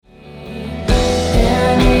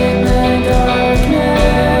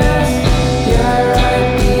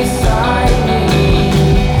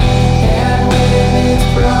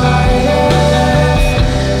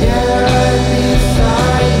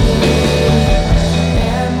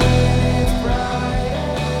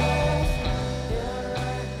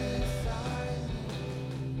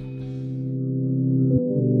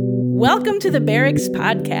to the Barracks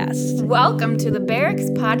Podcast. Welcome to the Barracks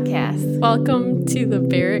Podcast. Welcome to the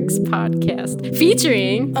Barracks Podcast,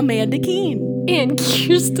 featuring Amanda Keene and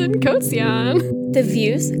Kirsten Kosian. The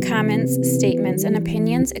views, comments, statements, and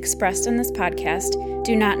opinions expressed in this podcast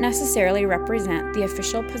do not necessarily represent the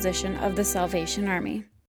official position of the Salvation Army.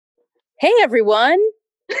 Hey, everyone.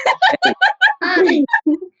 Why are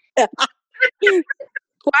you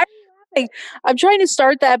laughing? I'm trying to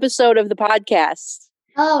start the episode of the podcast.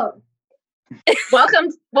 Oh. Welcome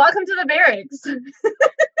to the Barracks.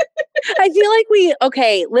 I feel like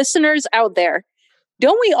listeners out there,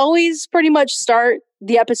 don't we always pretty much start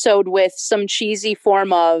the episode with some cheesy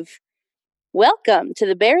form of welcome to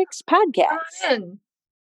the Barracks Podcast? Come on in.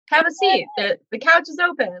 Have a seat. The couch is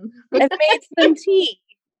open. I've made some tea.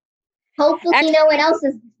 Hopefully no one else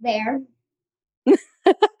is there.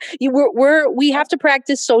 We have to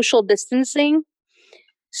practice social distancing.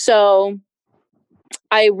 So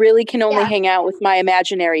I really can only hang out with my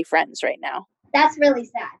imaginary friends right now. That's really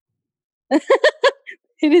sad.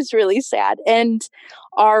 It is really sad. And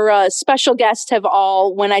our special guests have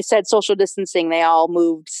all, when I said social distancing, they all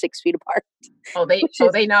moved 6 feet apart.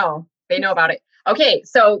 They know. They know about it. Okay,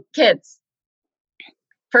 so kids,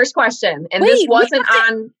 first question. And this wasn't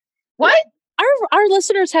on what? Our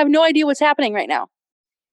listeners have no idea what's happening right now.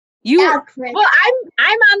 Well, I'm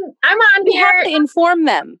on we here. Have to inform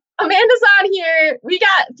them. Amanda's on here. We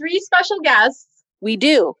got 3 special guests. We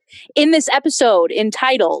do. In this episode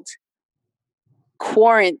entitled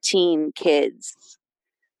Quarantine Kids.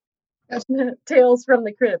 Tales from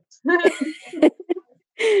the Crypt.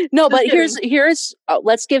 No, but here's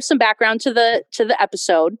let's give some background to the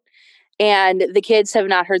episode. And the kids have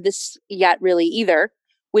not heard this yet really either.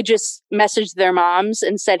 We just messaged their moms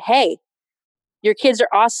and said, "Hey, your kids are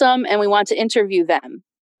awesome and we want to interview them.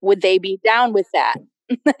 Would they be down with that?"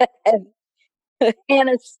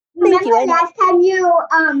 Hannah, remember last time you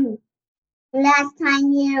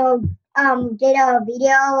did a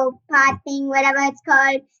video pod thing, whatever it's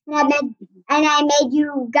called, and I made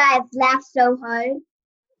you guys laugh so hard.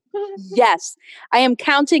 Yes, I am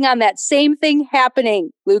counting on that same thing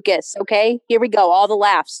happening, Lucas. Okay, here we go, all the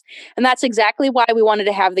laughs. And that's exactly why we wanted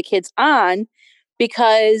to have the kids on,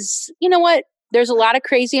 because you know what? There's a lot of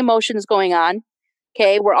crazy emotions going on.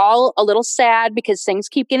 Okay, we're all a little sad because things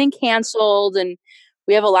keep getting canceled, and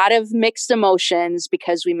we have a lot of mixed emotions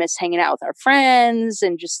because we miss hanging out with our friends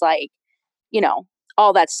and just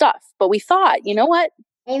all that stuff. But we thought, you know what?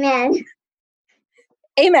 Amen.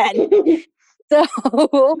 Amen. So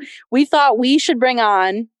we thought we should bring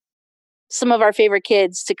on some of our favorite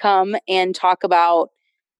kids to come and talk about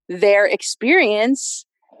their experience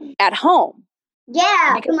at home.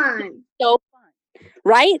 Yeah, come on. So fun.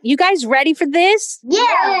 Right? You guys ready for this?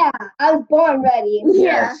 Yeah. I was born ready.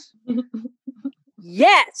 Yes.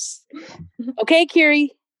 Yes. Okay,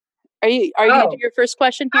 Kiri. Are you gonna do your first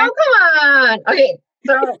question here? Oh, come on. Okay.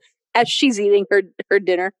 So as she's eating her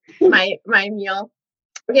dinner. My meal.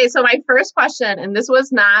 Okay, so my first question, and this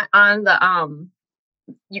was not on the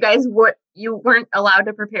you weren't allowed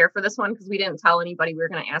to prepare for this one because we didn't tell anybody we were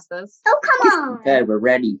going to ask this. Oh, come on. Okay, we're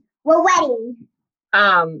ready. We're ready.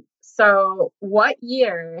 So what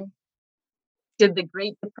year did the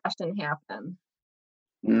Great Depression happen?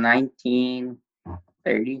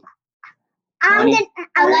 1930. I'm 11.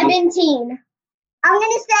 I'm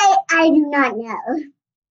gonna say I do not know.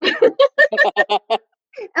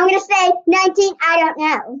 I'm going to say 19, I don't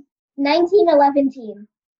know. 1911.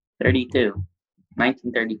 32.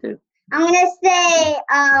 1932. I'm going to say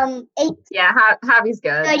 8. Yeah, Javi's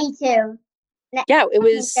good. 32. Yeah, it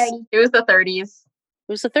was 30. It was the 30s.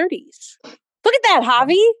 It was the 30s. Look at that,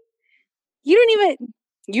 Javi.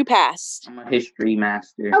 You passed. I'm a history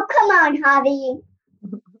master. Oh, come on, Javi.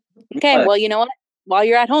 Okay, well, you know what? While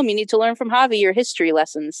you're at home, you need to learn from Javi your history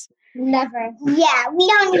lessons. Never. Yeah, we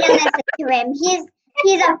don't need to listen to him.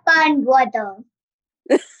 He's a fun brother.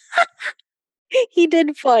 He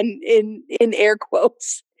did fun in air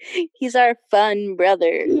quotes. He's our fun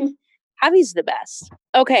brother. Javi's the best.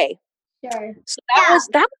 Okay. Sure. So that was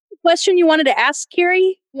the question you wanted to ask,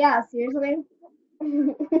 Kiri? Yeah, seriously?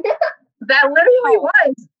 That literally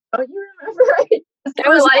was. Oh, you remember right? That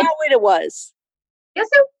was not what it was. Yes,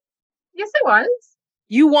 it was.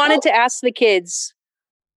 You wanted to ask the kids,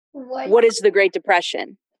 what is the Great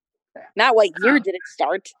Depression? Not what year did it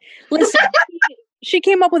start. Listen, she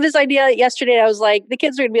came up with this idea yesterday. I was like, the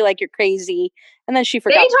kids are going to be like, you're crazy. And then she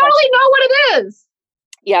forgot. They totally know what it is.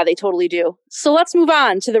 Yeah, they totally do. So let's move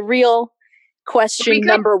on to the real question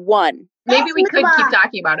number 1. Maybe we could keep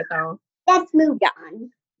talking about it, though. Let's move on.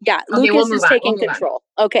 Yeah, okay, Lucas is taking control.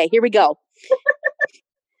 Okay, here we go.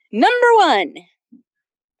 Number 1.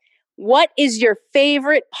 what is your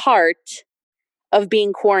favorite part of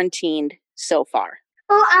being quarantined so far?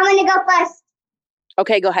 Oh, I'm gonna go first.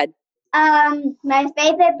 Okay, go ahead. My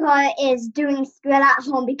favorite part is doing school at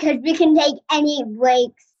home because we can take any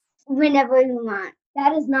breaks whenever we want.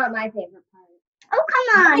 That is not my favorite part. Oh,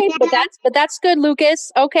 come on. Okay, Hannah. but that's good,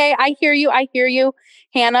 Lucas. Okay, I hear you.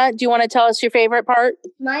 Hannah, do you want to tell us your favorite part?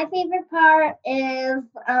 My favorite part is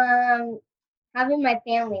having my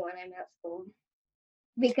family when I'm at school.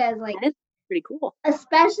 Because That is pretty cool.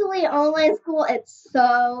 especially online school, it's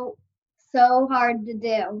so hard to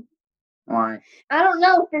do. Why? I don't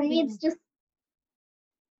know. For me, it's just,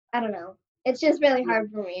 I don't know. It's just really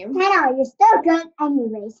hard for me. Hannah, you're still good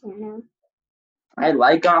anyways, Hannah. I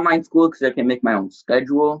like online school because I can make my own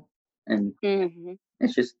schedule, and Mm-hmm.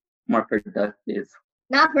 it's just more productive.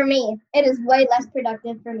 Not for me. It is way less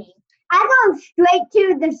productive for me. I go straight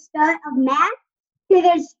to the start of math to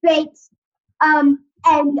the straight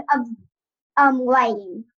end of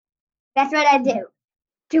writing. That's what I do.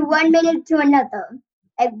 To 1 minute to another.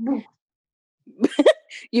 Like, boom.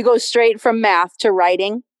 You go straight from math to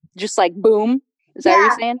writing, just like boom. Is that what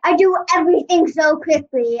you're saying? I do everything so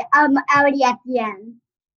quickly. I'm already at the end.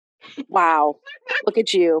 Wow. Look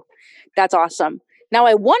at you. That's awesome.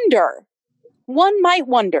 Now one might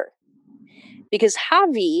wonder, because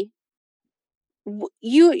Javi,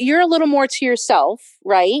 you're a little more to yourself,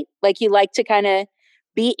 right? Like you like to kind of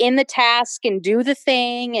be in the task and do the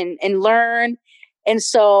thing and learn. And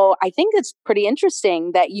so I think it's pretty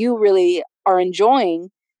interesting that you really are enjoying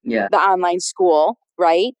Yeah. the online school,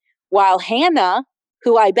 right? While Hannah,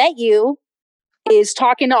 who I bet you is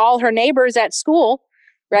talking to all her neighbors at school,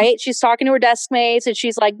 right? She's talking to her desk mates and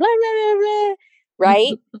she's like, blah, blah, blah, blah,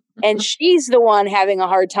 right? And she's the one having a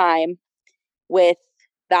hard time with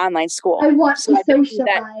the online school. I want So I to bet you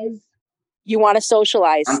that socialize. you want to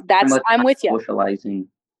socialize. I'm with you. Socializing.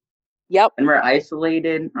 Yep. When we're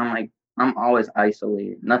isolated, I'm always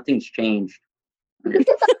isolated. Nothing's changed.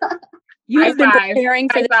 You've been five. preparing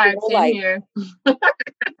for High this five, your whole same life. here.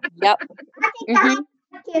 Yep. I Mhm. think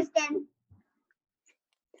Kirsten.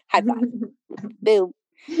 High five. Boom.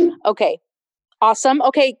 Okay. Awesome.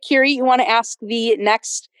 Okay, Kiri, you want to ask the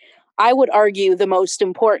next, I would argue, the most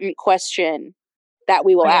important question that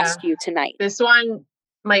we will Yeah. ask you tonight. This one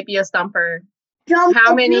might be a stumper. Drum How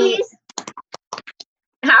roll, many- please.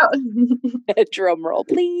 How Drum roll,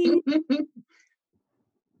 please.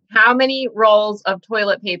 how many rolls of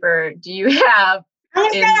toilet paper do you have? I'm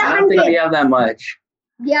gonna say I don't think we 100. have that much.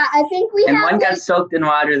 Yeah, I think we And have. one got soaked in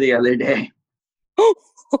water the other day.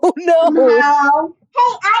 Oh no. No.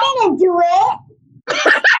 Hey, I didn't do it.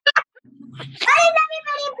 Why does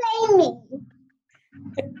everybody blame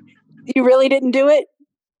me? You really didn't do it?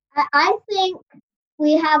 I think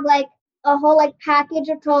we have like a whole like package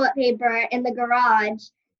of toilet paper in the garage,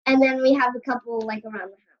 and then we have a couple like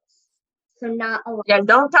around the house. So not a lot. Yeah,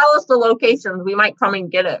 don't tell us the locations. We might come and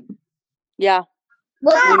get it. Yeah,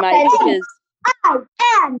 Well, we might, because I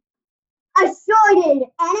am a sorted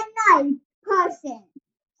and a nice person.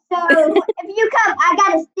 So if you come, I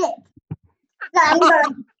got a stick. So I'm gonna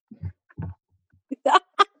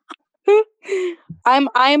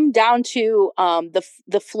I'm down to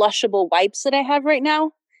the flushable wipes that I have right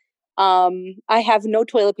now. I have no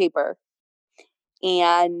toilet paper,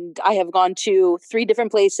 and I have gone to 3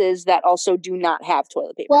 different places that also do not have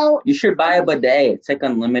toilet paper. well, You should buy a bidet. It's like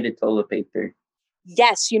unlimited toilet paper.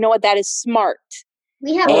 Yes, you know what? That is smart.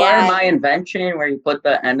 we have Or And- my invention where you put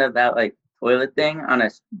the end of that like toilet thing on a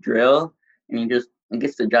drill and it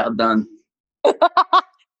gets the job done. So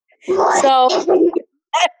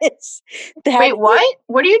that Wait, what?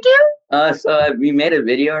 What do you do? We made a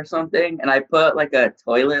video or something, and I put like a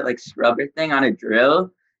toilet like scrubber thing on a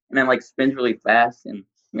drill, and then like spins really fast, and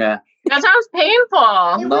yeah, That sounds painful.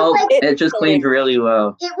 It was no, like- it just cleans really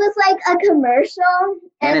well. it was like a commercial,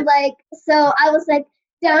 And and like so I was like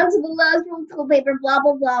down to the last roll of toilet paper, blah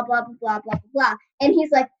blah blah blah blah blah blah blah, and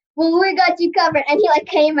he's like, "Well, we got you covered," and he like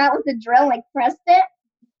came out with the drill, and, like pressed it,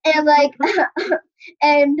 and like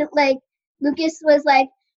and like Lucas was like,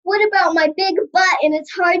 "What about my big butt? And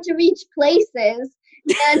it's hard to reach places."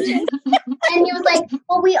 And and he was like,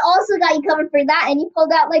 "Well, we also got you covered for that." And he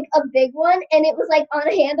pulled out like a big one, and it was like on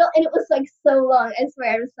a handle, and it was like so long. I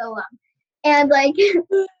swear, it was so long. And like,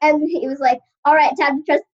 and he was like, "All right, time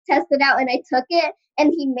to test it out." And I took it,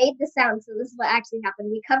 and he made the sound. So this is what actually happened.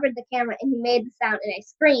 We covered the camera, and he made the sound, and I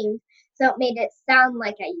screamed, so it made it sound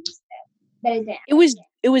like I used it, but it didn't.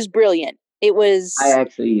 it was brilliant. It was I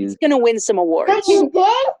actually use. it's gonna win some awards. But you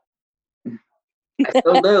did? I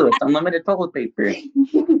still do. It's unlimited toilet paper.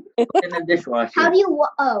 Put in the dishwasher. How do you?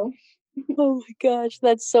 Oh, Oh my gosh,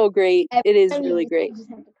 that's so great. It is really great.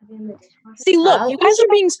 in the dishwasher. See, look, Oh. you guys are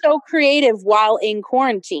being so creative while in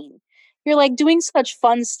quarantine. You're like doing such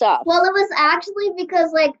fun stuff. Well, it was actually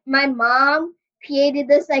because like my mom created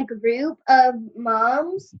this like group of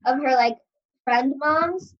moms of her like friend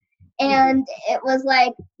moms, and it was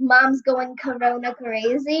like moms going corona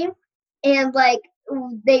crazy, and like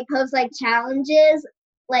they post like challenges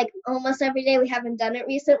like almost every day. We haven't done it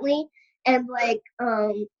recently, and like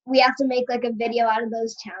we have to make like a video out of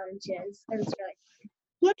those challenges, and it's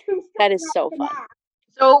really That is so fun.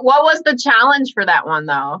 So what was the challenge for that one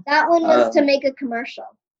though? that one was to make a commercial.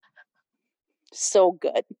 So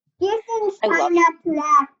good. Houston's I love trying not to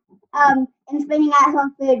laugh and spinning out her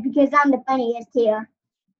food because I'm the funniest here.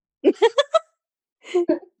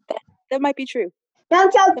 That might be true.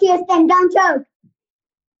 Don't choke, Houston. Don't choke.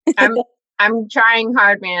 I'm trying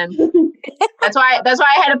hard, man. That's why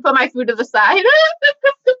I had to put my food to the side.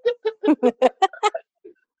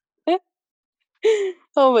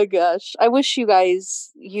 Oh my gosh. I wish you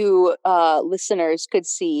guys, listeners could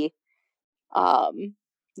see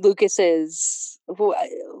Lucas's,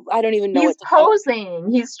 I don't even know He's what to call it.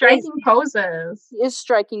 posing. He's striking poses. He is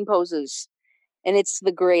striking poses. And it's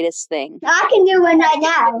the greatest thing. I can do one right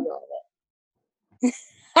now.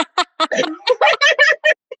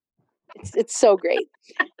 It's so great.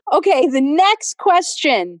 Okay, the next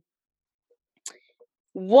question.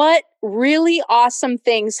 What really awesome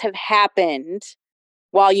things have happened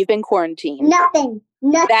while you've been quarantined Nothing.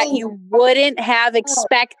 that you wouldn't have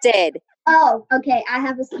expected? Oh, okay. I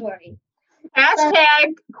have a story.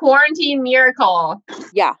 Hashtag quarantine miracle.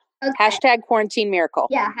 Yeah. Okay. Hashtag quarantine miracle.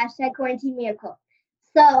 Yeah, hashtag quarantine miracle.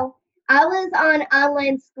 So I was on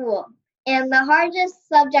online school, and the hardest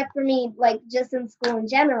subject for me, like just in school in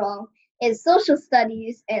general, is social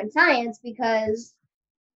studies and science because,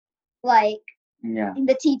 like, Yeah.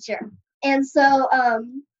 the teacher. And so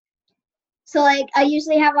like I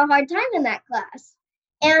usually have a hard time in that class.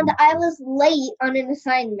 And I was late on an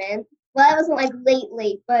assignment. Well, I wasn't like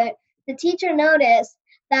late, but the teacher noticed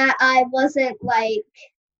that I wasn't like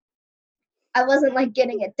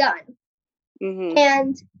getting it done.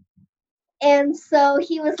 Mm-hmm. And so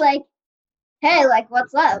he was like, "Hey, like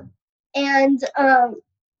what's up?" And I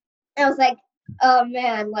was like, "Oh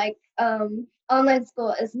man, like online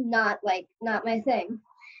school is not my thing."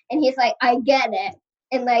 And he's like, "I get it."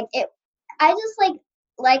 And like I just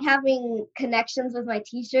like having connections with my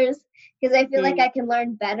teachers because I feel like I can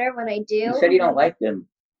learn better when I do. You said you don't like them.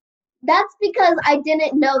 That's because I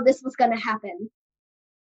didn't know this was gonna happen.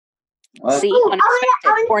 What? See, Ooh,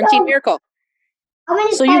 unexpected. Quarantine miracle.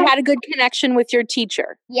 So you had a good connection with your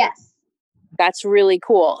teacher. Yes. That's really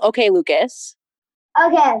cool. Okay, Lucas.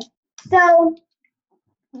 Okay, so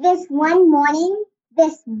this one morning,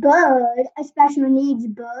 this bird, a special needs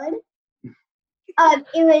bird, it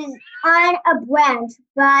was on a branch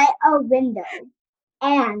by a window,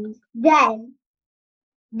 and then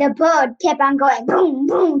the bird kept on going boom,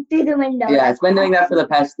 boom through the window. Yeah, it's been doing that for the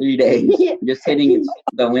past 3 days. Just hitting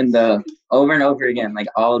the window over and over again, like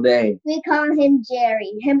all day. We call him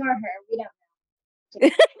Jerry, him or her, we don't know.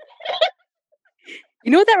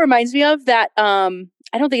 You know what that reminds me of? That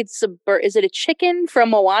I don't think it's a bird. Is it a chicken from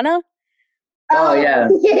Moana? Oh, yeah.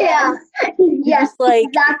 Yeah. Yes. Just like-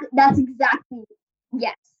 That's exactly.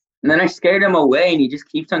 Yes. And then I scared him away, and he just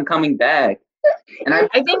keeps on coming back. And I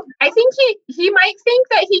think he might think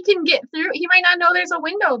that he can get through. He might not know there's a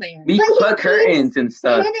window there. we But he put curtains and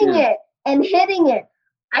stuff. Hitting too. it and hitting it.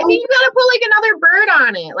 I think you gotta put like another bird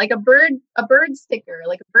on it, like a bird sticker,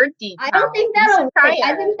 like a bird decal. I don't think that'll Try work.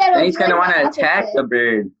 I it. think that'll Then he's gonna do want to the attack opposite. the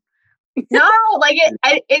bird. No, like it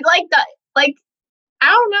like the like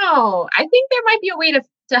I don't know. I think there might be a way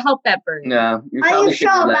to help that bird. No, you Are probably you should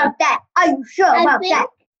sure do that. about that? Are you sure I about think- that?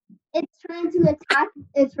 It's trying to attack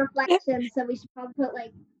its reflection, so we should probably put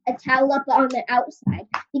like a towel up on the outside.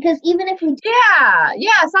 Because even if we Yeah,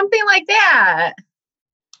 something like that.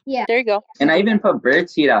 There you go. And I even put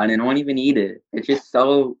birdseed out and it won't even eat it. It's just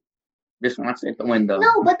wants it at the window.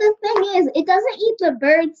 No, but the thing is, it doesn't eat the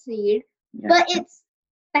bird seed, Yeah. but it's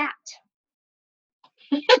fat.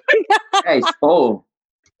 Yeah, he's full.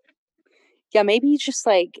 Yeah, maybe he's just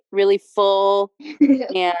like really full and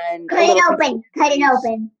a little Cut it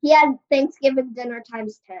open. He had Thanksgiving dinner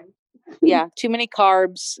times 10. yeah, too many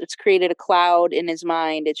carbs. It's created a cloud in his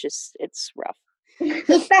mind. It's rough.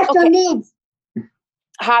 He's special Okay. needs.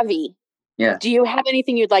 Javi. Yeah. Do you have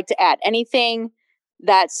anything you'd like to add? Anything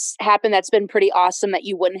that's happened that's been pretty awesome that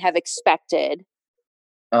you wouldn't have expected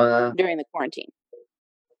during the quarantine?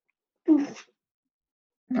 I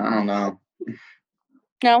don't know.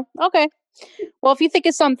 No? Okay. Well, if you think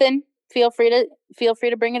of something, feel free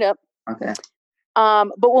to bring it up. Okay.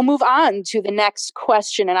 But we'll move on to the next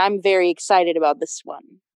question, and I'm very excited about this one.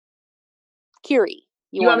 Kiri,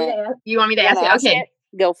 you want me to ask it? Okay.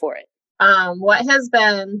 Go for it. What has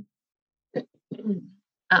been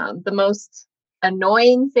the most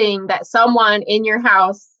annoying thing that someone in your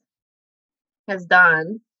house has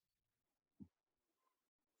done?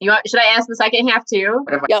 Should I ask the second half too?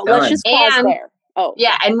 Yeah, let's just pause there. Oh,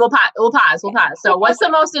 yeah, and we'll pause. So, what's the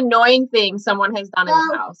most annoying thing someone has done in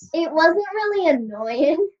the house? It wasn't really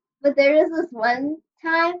annoying, but there was this one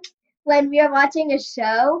time when we were watching a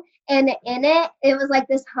show, and in it was like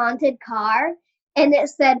this haunted car, and it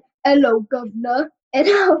said, "Hello, governor," and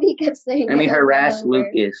we kept saying. And we harassed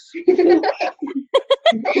Lucas.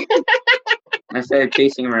 I started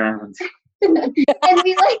chasing him around. And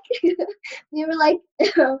we were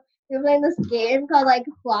playing this game called like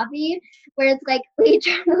Floppy, where it's like we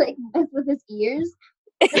try to like mess with his ears.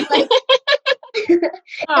 And, like,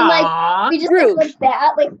 and like we just like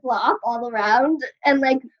that, like flop all around, and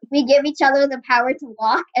like we give each other the power to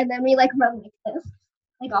walk, and then we like run like this,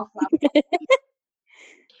 like all flop.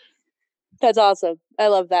 That's awesome. I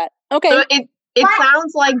love that. Okay. So it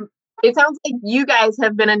sounds like you guys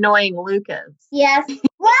have been annoying Lucas. Yes.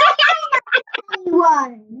 What?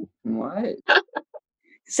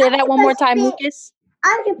 Say that one more time, Lucas.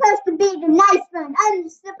 I'm supposed to be the nice one. I'm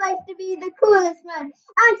supposed to be the coolest one.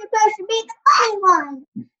 I'm supposed to be the funny one.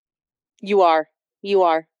 You are. You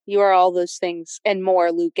are all those things and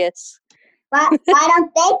more, Lucas. Why don't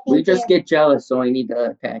they think we just get jealous, so we need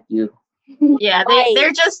to attack you. Yeah,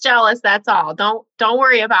 they're just jealous. That's all. Don't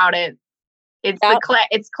worry about it. It's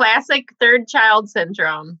it's classic third child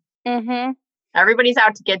syndrome. Mm-hmm. Everybody's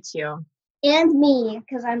out to get you. And me,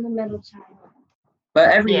 because I'm the middle child. But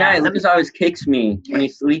every night, Lucas always kicks me when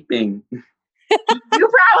he's sleeping. You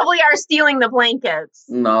probably are stealing the blankets.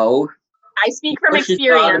 No. I speak from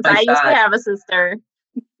experience. I used to have a sister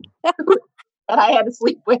that I had to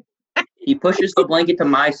sleep with. He pushes the blanket to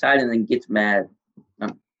my side and then gets mad.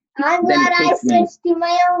 I'm glad I switched to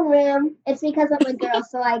my own room. It's because I'm a girl,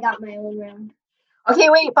 so I got my own room.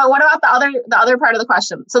 Okay, wait, but what about the other part of the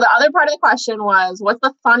question? So the other part of the question was, what's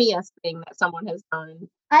the funniest thing that someone has done?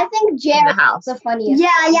 I think Jerry the house. The funniest.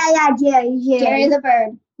 Yeah, Jerry the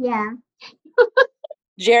bird. Yeah.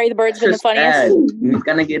 Jerry the bird's been the funniest. He's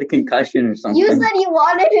gonna get a concussion or something. You said you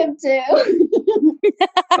wanted him to.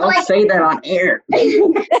 Don't say that on air.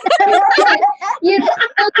 You're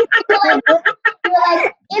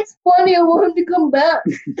like, it's funny. I want him to come back.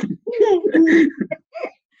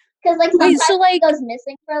 Because like sometimes he goes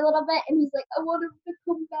missing for a little bit, and he's like, I want him to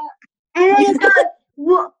come back. And then he goes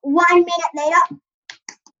 1 minute later.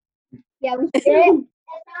 Yeah, we did. It sounds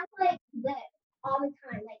like this all the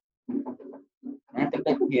time. Like, I don't think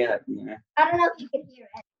they can hear that from there. I don't know if you can hear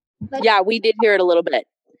it. But yeah, we did hear it a little bit.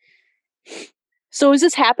 So is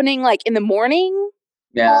this happening like in the morning?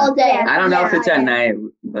 Yeah. All day. I don't know if it's at night,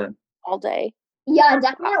 but all day. Yeah,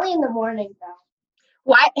 definitely in the morning though.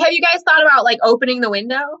 Why have you guys thought about like opening the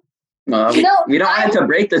window? No, we don't want it to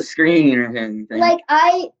break the screen or anything.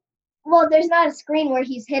 Well, there's not a screen where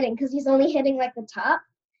he's hitting because he's only hitting like the top.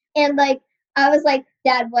 And like I was like,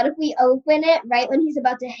 Dad, what if we open it right when he's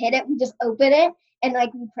about to hit it? We just open it and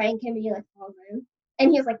like we prank him and he like falls in.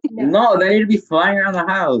 And he was like, no. No, they need to be flying around the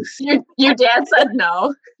house. Your dad said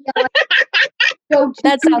no. Don't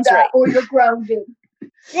that sounds right. Or you're grounded.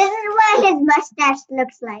 This is what his mustache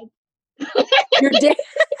looks like. Your dad.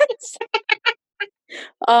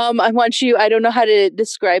 I don't know how to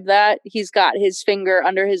describe that. He's got his finger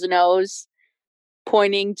under his nose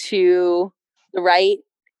pointing to the right.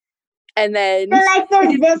 And then so like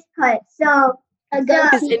there's this part. So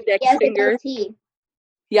his index finger.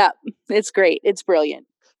 Yeah, it's great. It's brilliant.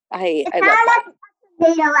 I love that. It's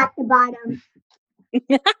potato at the bottom.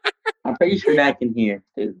 I'm pretty sure that can hear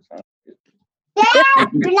too. So. Yeah,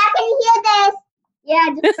 you're not gonna hear this. Yeah,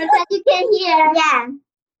 just pretend you can hear.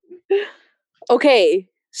 Yeah. Okay,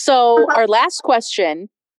 so our last question.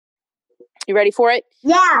 You ready for it?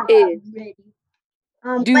 Yeah. Is,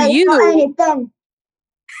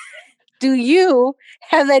 do you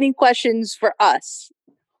have any questions for us?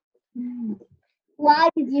 Why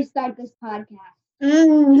did you start this podcast?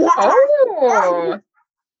 Oh,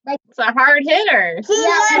 like it's a hard hitter. He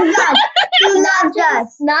loves us. He loves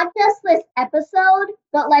us. Not just this episode,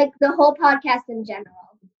 but like the whole podcast in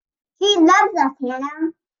general. He loves us,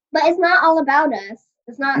 Hannah. But it's not all about us.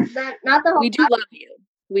 It's not the whole. We do love you.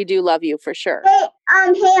 We do love you for sure. Hey,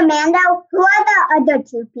 hey Amanda, who are the other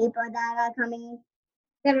two people that are coming?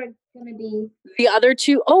 That are gonna be the other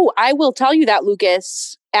two. Oh, I will tell you that,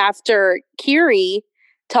 Lucas, after Kiri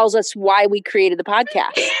tells us why we created the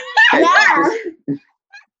podcast. Yeah.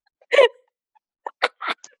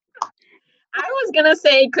 I was gonna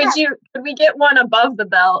say, could we get one above the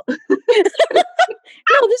belt? No,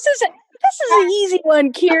 this is an easy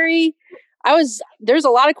one, Kiri. There's a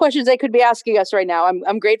lot of questions they could be asking us right now.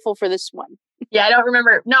 I'm grateful for this one. Yeah, I don't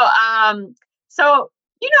remember. No, so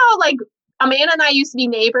like Amanda and I used to be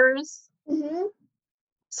neighbors. Mm-hmm.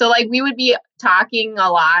 So like we would be talking a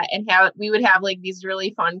lot and we would have like these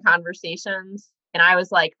really fun conversations. And I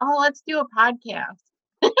was like, oh, let's do a podcast.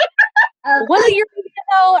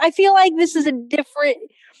 Well, I feel like this is a different.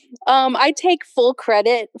 I take full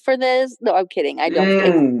credit for this. No, I'm kidding. I don't take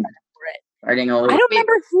credit for it. Starting over. I don't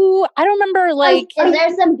remember like. Is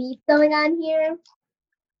there some beef going on here?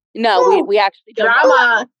 No, we actually don't.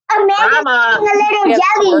 Drama. Amanda's getting a little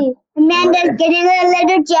jelly. Amanda's getting a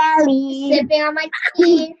little jelly. Sipping on my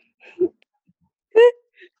tea.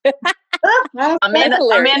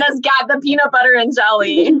 Amanda's got the peanut butter and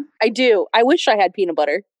jelly. I do. I wish I had peanut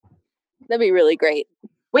butter. That'd be really great.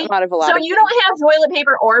 Wait, so you don't have toilet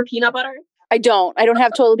paper or peanut butter? I don't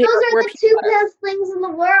have toilet paper. Those are the two best things in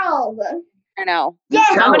the world. I know. Yeah.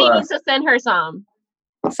 Somebody needs to send her some.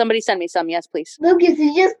 Somebody send me some. Yes, please. Lucas,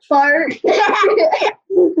 you just fart. Don't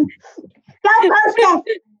post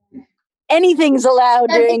it. Anything's allowed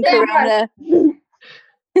during Corona. Oh,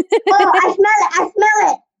 I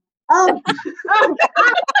smell it. Oh.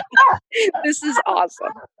 This is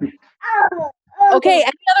awesome. Okay,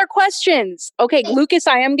 any other questions? Okay, Lucas,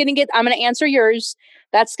 I'm gonna answer yours.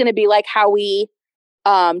 That's gonna be like how we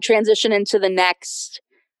transition into the next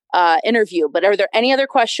interview. But are there any other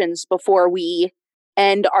questions before we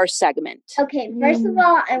end our segment? Okay, first of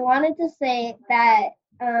all, I wanted to say that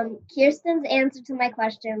Kirsten's answer to my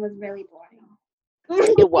question was really boring.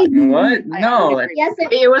 It was. What? No. Yes,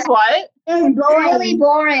 It was what? It was really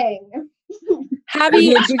boring.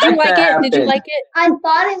 Javi, did you like it? Did you like it? I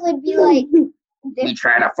thought it would be like We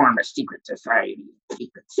try to form a secret society,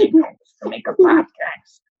 secret signals to make a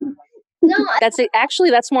podcast. no. That's it. Actually,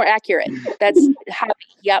 that's more accurate. That's Javi.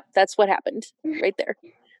 Yep, that's what happened right there.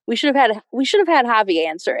 We should have had Javi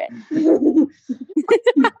answer it.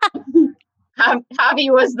 Javi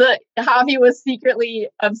was secretly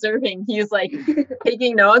observing. He's like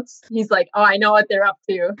taking notes. He's like, oh, I know what they're up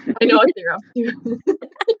to.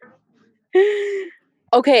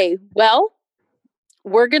 Okay, well,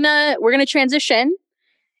 we're gonna transition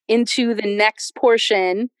into the next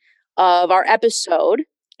portion of our episode,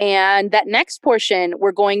 and that next portion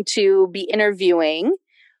we're going to be interviewing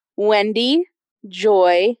Wendy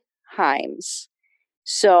Joy Himes.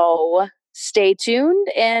 So stay tuned,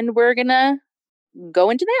 and we're gonna go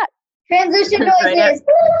into that. Transition noises.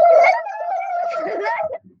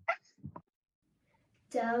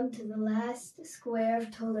 Down to the last square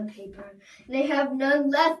of toilet paper. They have none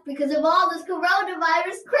left because of all this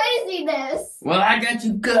coronavirus craziness. Well, I got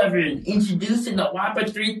you covered. Introducing the Whopper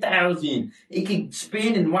 3000. It can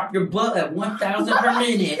spin and wipe your butt at 1,000 per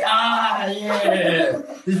minute. Ah, yeah.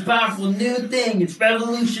 This powerful new thing. It's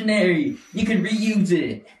revolutionary. You can reuse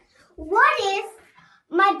it. What if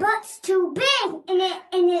my butt's too big and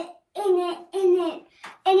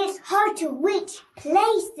it's hard to reach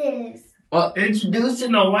places? Well,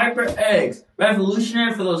 introducing the Wiper X.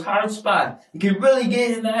 Revolutionary for those hard spots. You can really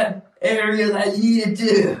get in that area that you need it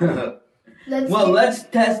to. Let's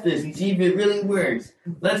test this and see if it really works.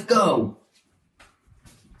 Let's go.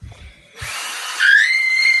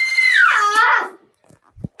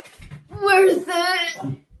 Worth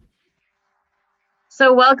it.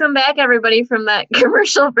 So welcome back, everybody, from that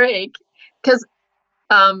commercial break. Because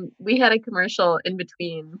we had a commercial in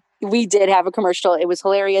between. We did have a commercial. It was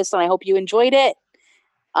hilarious, and I hope you enjoyed it.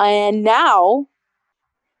 And now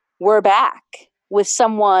we're back with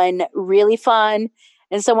someone really fun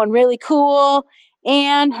and someone really cool.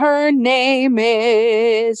 And her name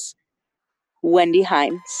is Wendy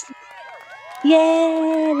Himes.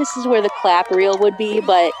 Yeah, this is where the clap reel would be.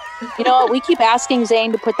 But you know what? We keep asking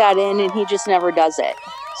Zane to put that in, and he just never does it.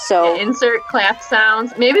 So insert clap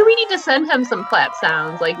sounds. Maybe we need to send him some clap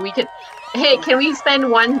sounds. Like we could... Hey, can we spend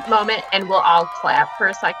one moment and we'll all clap for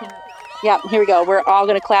a second? Yeah, here we go. We're all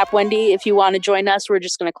going to clap. Wendy, if you want to join us, we're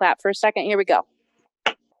just going to clap for a second. Here we go.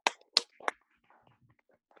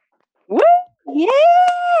 Woo! Yeah!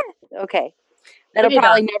 Okay. That'll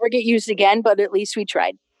probably never get used again, but at least we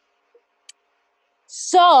tried.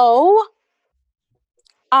 So,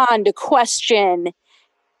 on to question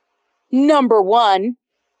number 1.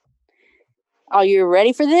 Are you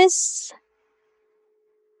ready for this?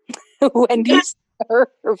 Wendy's her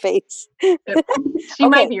face. She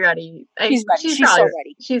might be ready. She's ready. She's so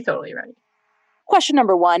ready. She's totally ready. Question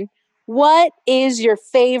number 1. What is your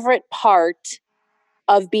favorite part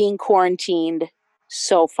of being quarantined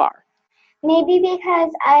so far? Maybe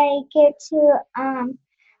because I get to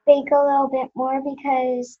bake a little bit more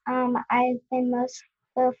because I've been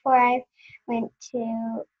before I went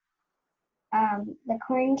to the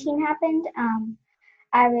quarantine happened.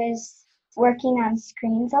 I was working on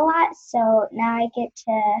screens a lot, so now I get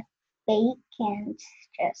to bake and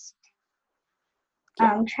just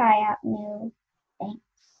try out new things.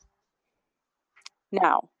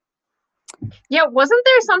 Now, Yeah, wasn't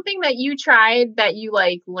there something that you tried that you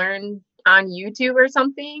like learned on YouTube or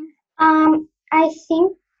something? I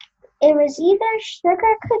think it was either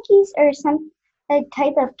sugar cookies or some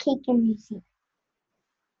type of cake in New Zealand.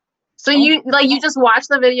 So you just watch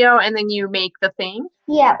the video and then you make the thing?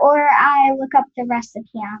 Yeah, or I look up the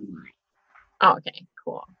recipe online. Oh, okay,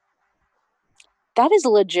 cool. that is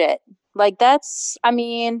legit. Like that's, I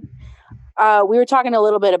mean, we were talking a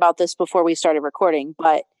little bit about this before we started recording,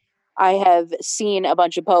 but I have seen a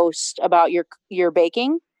bunch of posts about your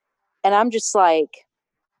baking, and I'm just like,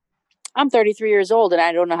 I'm 33 years old and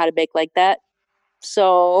I don't know how to bake like that.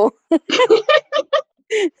 So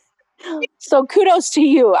so kudos to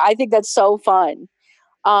you. I think that's so fun.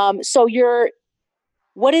 So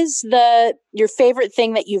what is your favorite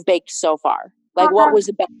thing that you've baked so far? Like what was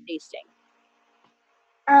the best tasting?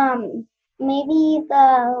 Maybe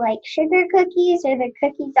the like sugar cookies or the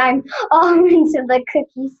cookies. I'm all into the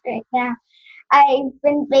cookies right now. I've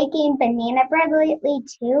been baking banana bread lately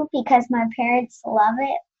too because my parents love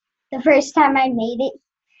it. The first time I made it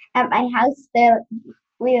at my house, like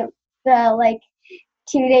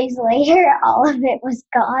 2 days later, all of it was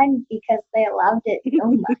gone because they loved it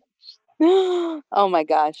so much. Oh my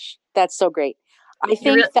gosh, that's so great. I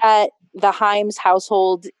think that the Himes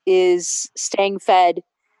household is staying fed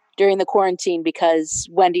during the quarantine because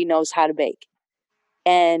Wendy knows how to bake.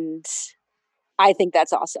 And I think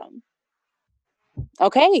that's awesome.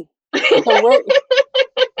 Okay. So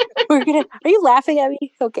we're gonna, are you laughing at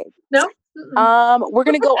me? Okay. No. We're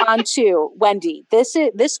gonna go on to Wendy.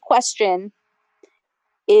 This question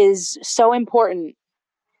is so important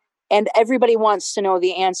and everybody wants to know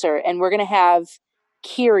the answer, and we're gonna have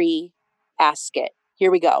Kiri ask it.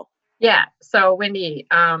 Here we go. Yeah. So Wendy,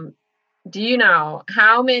 do you know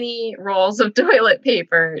how many rolls of toilet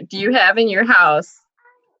paper do you have in your house?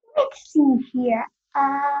 Let's see here.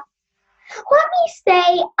 Let me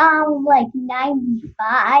say like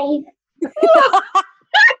 95.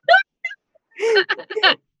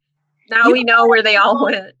 Now we know where they all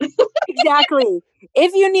went. Exactly.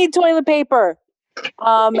 If you need toilet paper,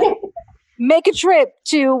 make a trip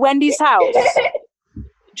to Wendy's house.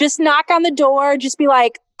 Just knock on the door. Just be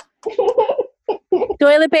like,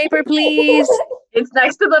 toilet paper, please. It's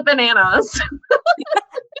next to the bananas.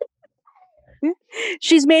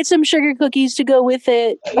 She's made some sugar cookies to go with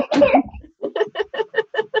it.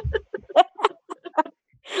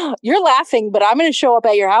 You're laughing, but I'm going to show up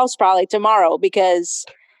at your house probably tomorrow because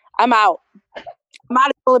I'm out. I'm out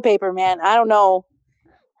of toilet paper, man. I don't know.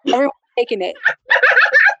 Everyone's taking it.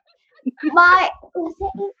 Was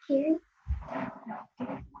it Aunt Kiri?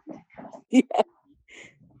 Yeah.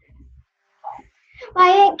 My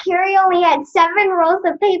Aunt Kiri only had 7 rolls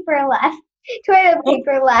of paper left. Toilet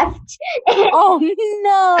paper left. Oh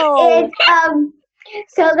no! And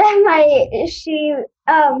so then my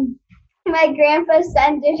grandpa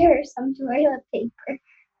sent her some toilet paper.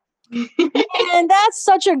 And that's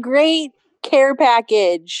such a great care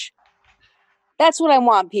package. That's what I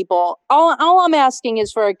want, people. All I'm asking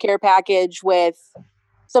is for a care package with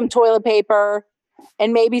some toilet paper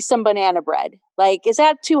and maybe some banana bread. Like, is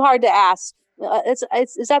that too hard to ask? Is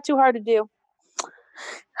that too hard to do?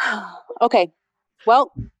 Okay.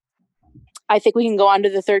 Well, I think we can go on to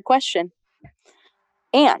the third question.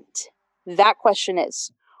 And that question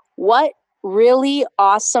is, what really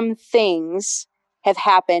awesome things have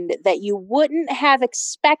happened that you wouldn't have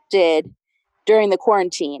expected during the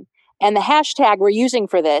quarantine? And the hashtag we're using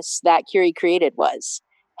for this that Kiri created was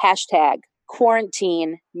hashtag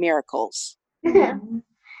quarantine miracles.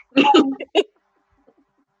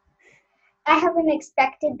 I haven't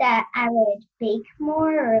expected that I would bake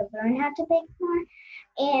more or learn how to bake more.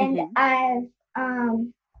 And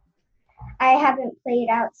I haven't played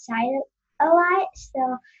outside a lot,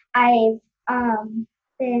 so I've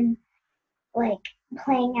been like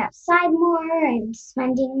playing outside more and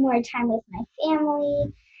spending more time with my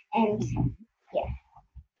family, and yeah.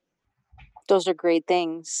 Those are great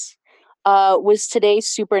things. Was today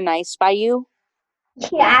super nice by you?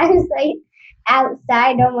 Yeah, I was like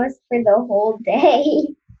outside almost for the whole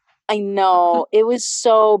day. I know. It was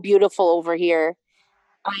so beautiful over here.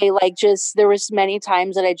 There was many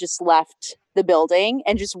times that I just left the building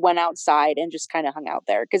and just went outside and just kind of hung out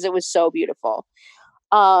there because it was so beautiful.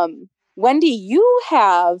 Wendy, you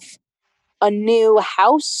have a new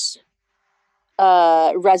house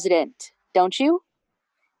resident, don't you?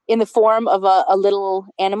 In the form of a little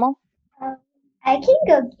animal? I can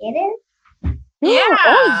go get it. Yeah.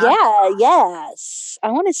 Oh, yeah. Yes. I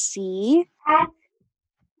want to see.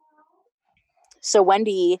 So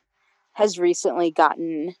Wendy has recently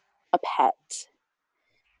gotten a pet,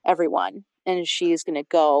 everyone. And she's going to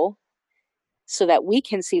go so that we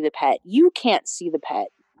can see the pet. You can't see the pet,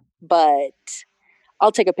 but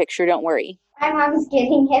I'll take a picture. Don't worry. My mom's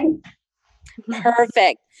getting him.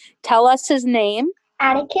 Perfect. Tell us his name.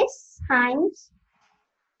 Atticus Himes.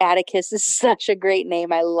 Atticus is such a great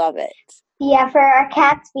name. I love it. Yeah, for our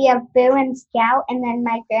cats, we have Boo and Scout, and then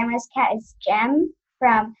my grandma's cat is Jem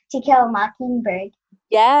from To Kill a Mockingbird.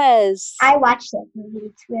 Yes. I watched that movie.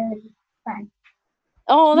 It's really fun.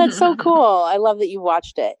 Oh, that's so cool. I love that you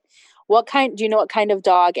watched it. Do you know what kind of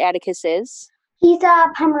dog Atticus is? He's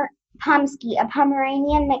a Pomsky, a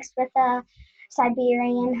Pomeranian mixed with a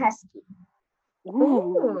Siberian Husky.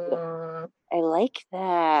 Ooh, I like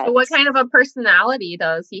that. So what kind of a personality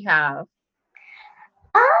does he have?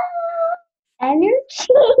 Energy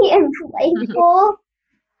and playful.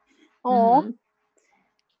 Oh,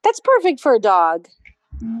 that's perfect for a dog.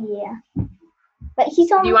 Yeah. But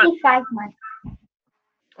he's only 5 months.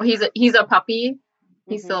 Oh, he's a puppy.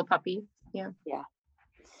 He's still a puppy. Yeah. Yeah.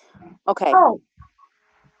 Okay. Oh,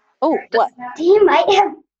 what? He might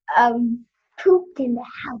have pooped in the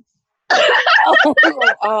house.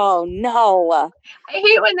 Oh no. I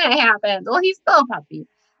hate when that happens. Well, he's still a puppy.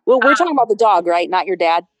 Well, we're talking about the dog, right? Not your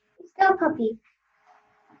dad. He's still a puppy.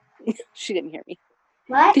 She didn't hear me.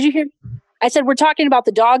 What? Did you hear me? I said we're talking about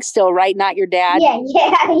the dog still, right? Not your dad. Yeah.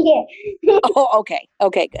 Oh, okay.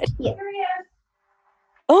 Okay, good. Yeah.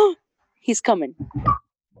 Oh, he's coming.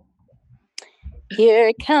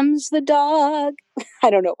 Here comes the dog. I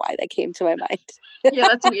don't know why that came to my mind. Yeah,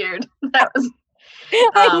 that's weird. That was.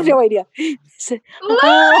 I have no idea.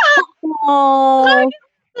 Oh.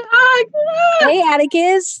 Hey,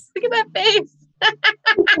 Atticus. Look at that face. I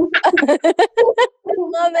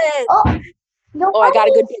love it. Oh, I got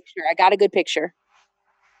a good picture.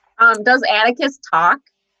 Does Atticus talk?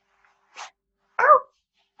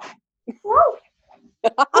 Whoa.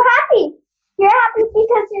 You're happy. You're happy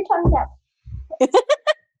because your tongue's out.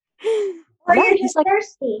 Or Yeah, you're he's just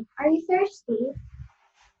thirsty. Are you thirsty?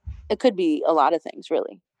 It could be a lot of things,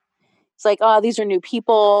 really. It's like, oh, these are new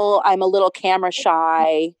people. I'm a little camera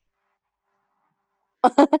shy.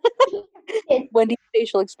 Wendy's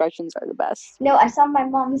facial expressions are the best. No, I saw my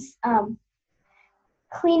mom's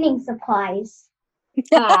cleaning supplies.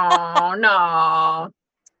 Oh no.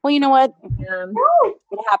 Well, you know what? Yeah. No.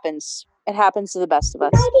 It happens. It happens to the best of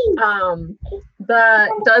us.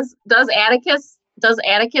 Does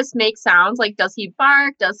Atticus make sounds? Like, does he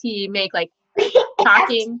bark? Does he make like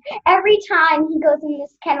talking? Every time he goes in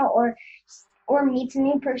this kennel or meets a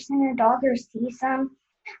new person or dog or sees some,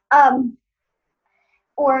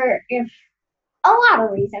 or if a lot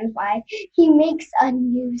of reasons why he makes a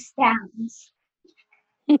new sounds.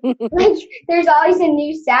 Like there's always a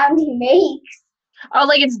new sound he makes. Oh,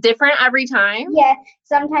 like it's different every time? Yeah,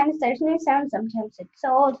 sometimes there's new sound, sometimes it's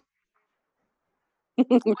old.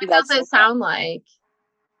 What does it sound like?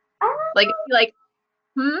 Like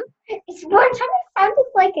It's one time it sounded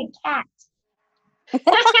like a cat.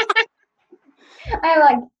 I'm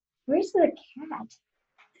like, where's the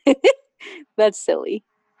cat? That's silly.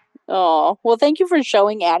 Oh, well, thank you for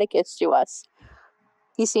showing Atticus to us.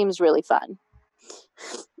 He seems really fun.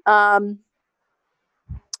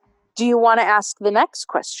 Do you want to ask the next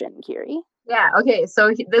question, Kiri? Yeah, okay.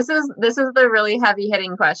 So this is the really heavy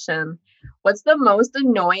hitting question. What's the most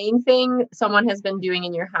annoying thing someone has been doing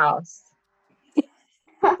in your house?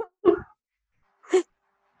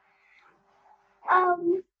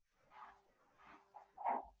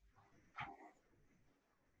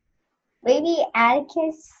 Maybe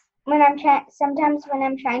Atticus. Sometimes when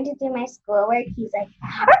I'm trying to do my schoolwork, he's like,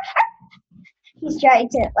 he's trying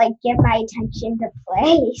to like get my attention to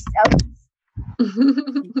play.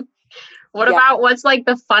 So. What about what's like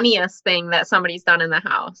the funniest thing that somebody's done in the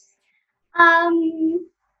house?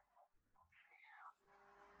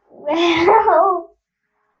 Well,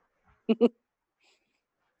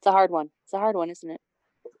 it's a hard one. It's a hard one, isn't it?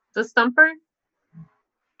 The stumper?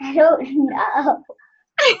 I don't know.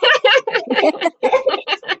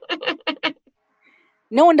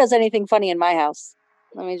 No one does anything funny in my house.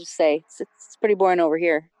 Let me just say, it's pretty boring over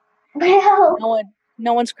here. Well,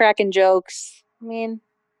 No one's cracking jokes. I mean,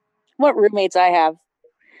 what roommates I have?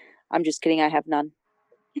 I'm just kidding. I have none.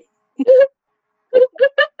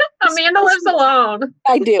 Amanda lives alone.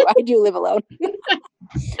 I do live alone.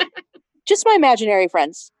 Just my imaginary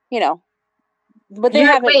friends, But they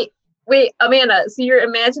haven't. Wait, Amanda. So your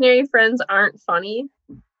imaginary friends aren't funny?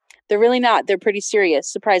 They're really not. They're pretty serious,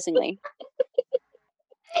 surprisingly.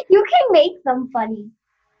 You can make them funny.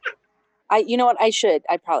 You know what? I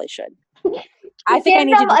probably should. I think I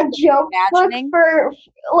need them to do a joke book imagining. for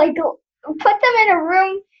like put them in a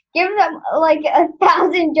room, give them like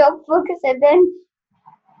 1,000 joke books, and then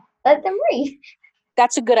let them read.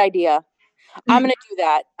 That's a good idea. I'm gonna do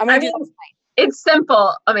that. It's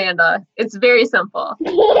simple, Amanda. It's very simple.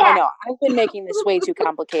 Yeah. I know. I've been making this way too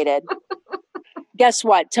complicated. Guess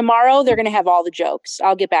what? Tomorrow they're gonna have all the jokes.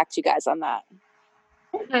 I'll get back to you guys on that.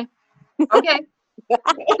 Okay.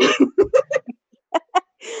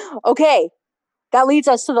 Okay. That leads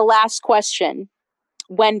us to the last question.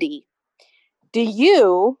 Wendy, do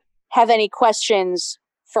you have any questions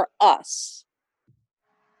for us?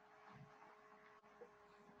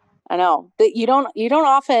 I know that you don't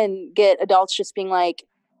often get adults just being like,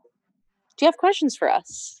 do you have questions for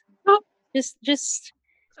us? No. Just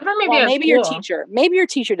maybe your teacher. Maybe your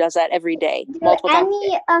teacher does that every day. Do multiple times.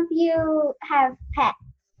 any of you have pets?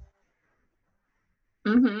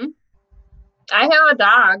 Mm-hmm. I have a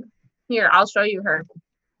dog. Here, I'll show you her.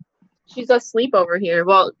 She's asleep over here.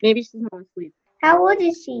 Well, maybe she's not asleep. How old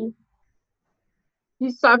is she?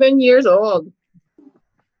 She's 7 years old.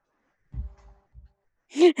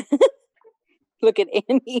 Look at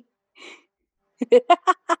Annie.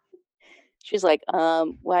 She's like,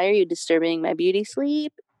 why are you disturbing my beauty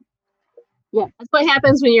sleep? Yeah, that's what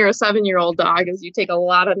happens when you're a 7-year-old dog is you take a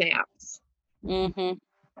lot of naps. Mm-hmm.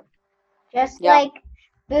 Just like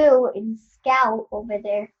Boo and Scout over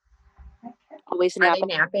there. Always Are they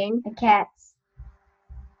napping? The cats.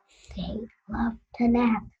 They love to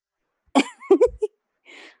nap.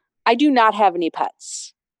 I do not have any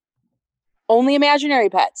pets. Only imaginary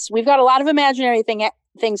pets. We've got a lot of imaginary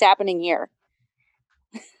things happening here.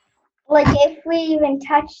 Like if we even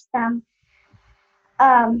touch them,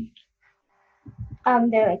 they're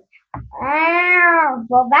like, "Ow."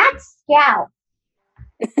 Well, that's Scout.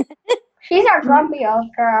 She's our grumpy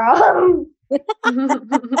old girl.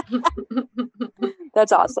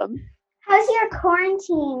 That's awesome. How's your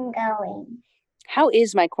quarantine going? How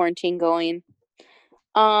is my quarantine going?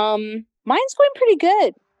 Mine's going pretty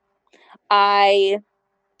good. I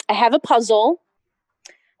have a puzzle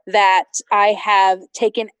that I have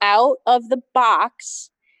taken out of the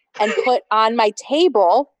box and put on my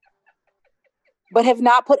table, but have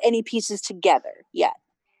not put any pieces together yet.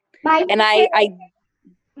 My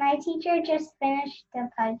teacher just finished the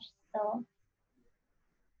puzzle.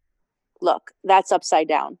 Look, that's upside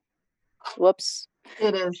down. Whoops.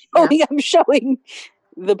 It is. Yeah. I'm showing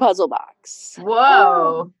the puzzle box.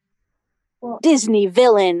 Whoa. Well, Disney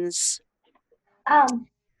villains.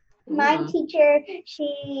 My teacher,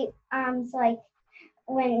 she's like,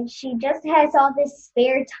 when she just has all this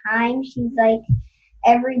spare time, she's like,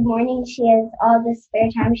 every morning she has all this spare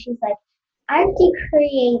time. She's like, I have to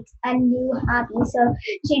create a new hobby. So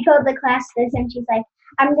she told the class this, and she's like,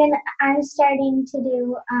 I'm starting to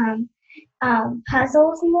do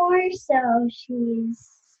puzzles more. So she's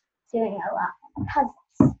doing a lot of puzzles.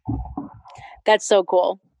 That's so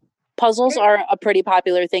cool. Puzzles are a pretty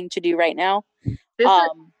popular thing to do right now.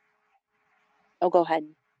 Go ahead.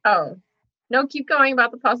 Oh, no, keep going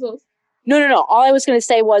about the puzzles. No. All I was going to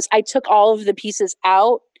say was I took all of the pieces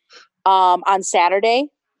out on Saturday,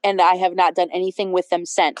 and I have not done anything with them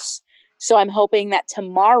since. So I'm hoping that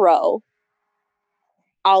tomorrow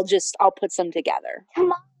I'll put some together.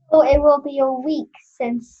 Tomorrow it will be a week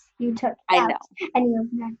since you took I out know. and you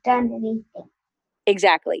have not done anything.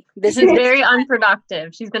 Exactly. This is very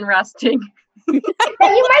unproductive. She's been resting. But you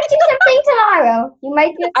might do something tomorrow. You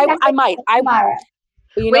might do something I might. tomorrow.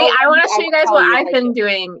 Wait, I want to show you guys what I've been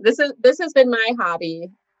doing. This has been my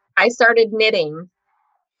hobby. I started knitting.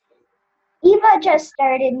 Eva just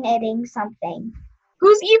started knitting something.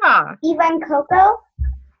 Who's Eva? Eva and Coco.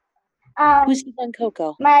 Who's Eva and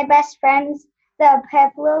Coco? My best friends, the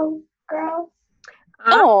Pueblo girls.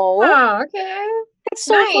 Oh, okay. That's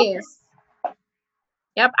so nice.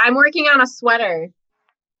 Yep, I'm working on a sweater.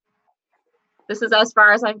 This is as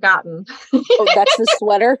far as I've gotten. Oh, that's the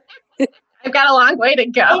sweater? I've got a long way to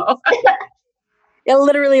go. It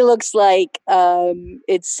literally looks like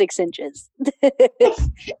it's 6 inches. You could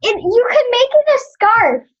make it a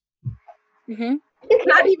scarf. Mm-hmm. It's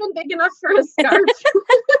not even big enough for a scarf. No,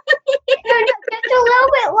 just a little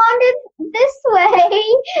bit longer this way,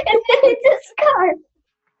 and then it's a scarf.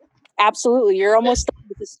 Absolutely. You're almost done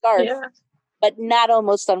with the scarf, Yeah. but not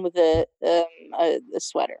almost done with the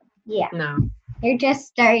sweater. Yeah. No. You're just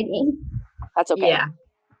starting. That's okay. Yeah.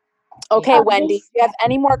 Okay, Yeah. Wendy, do you have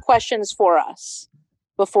any more questions for us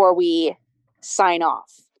before we sign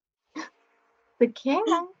off? The cat.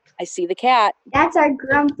 I see the cat. That's our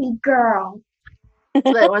grumpy girl.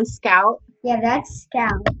 So that one's Scout. Yeah, that's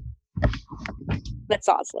Scout. That's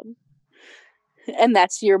awesome. And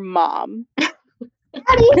that's your mom.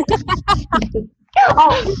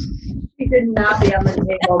 Oh, She could not be on the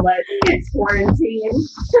table, but it's quarantine.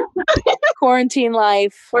 Quarantine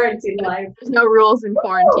life. Quarantine life. There's no rules in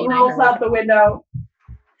quarantine. Rules out the window.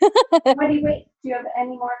 Wait, do you have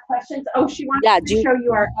any more questions? Oh, she wants to show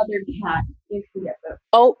you our other cat. You can get those.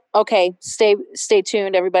 Oh, okay. Stay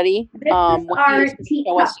tuned, everybody. This is our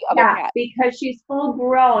teacup cat because she's full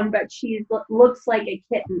grown, but she looks like a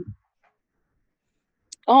kitten.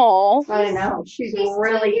 Oh, I know. She's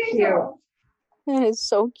really cute. That is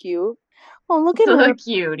so cute. Oh, look at So her.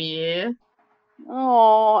 cutie.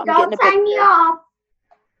 Oh, I'm don't getting a sign me off.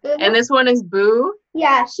 And this one is Boo.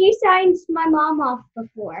 Yeah, she signed my mom off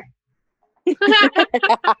before.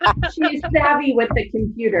 She's savvy with the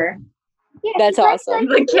computer. Yeah, That's she likes, awesome.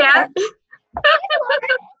 The cat.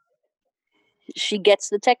 She gets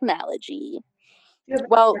the technology.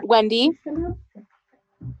 Well, Wendy,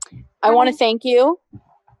 I want to thank you.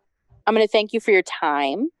 I'm going to thank you for your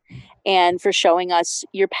time and for showing us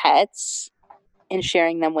your pets and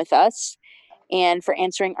sharing them with us and for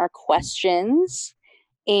answering our questions.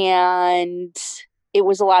 And it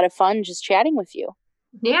was a lot of fun just chatting with you.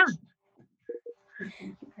 Yeah.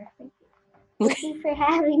 Thank you for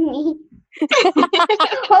having me.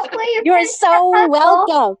 Hopefully You are so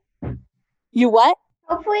welcome. You what?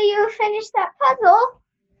 Hopefully you finish that puzzle.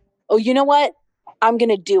 Oh, you know what? I'm going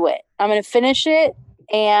to do it. I'm going to finish it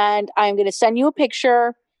and I'm going to send you a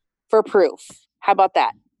picture for proof. How about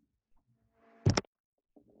that?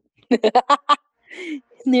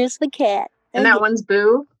 There's the cat. And that one's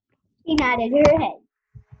Boo. She nodded her head.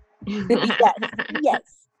 Yes.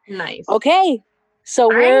 Nice. Okay. So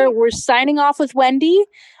we're signing off with Wendy.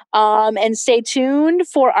 And stay tuned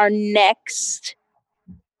for our next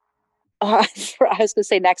I was going to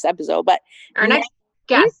say next episode, but our next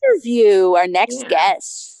guest interview, our next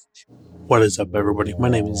guest. What is up, everybody? My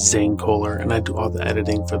name is Zane Kohler, and I do all the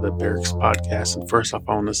editing for the Barracks podcast. And first off,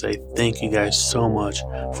 I want to say thank you guys so much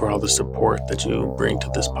for all the support that you bring to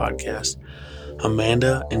this podcast.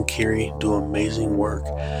 Amanda and Kiri do amazing work,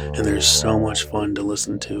 and there's so much fun to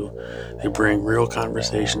listen to. They bring real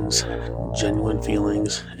conversations, genuine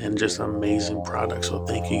feelings, and just amazing products. So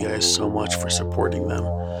thank you guys so much for supporting them.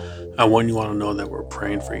 I want you all to know that we're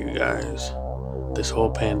praying for you guys. This whole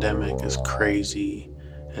pandemic is crazy,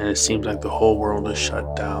 and it seems like the whole world is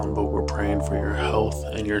shut down, but we're praying for your health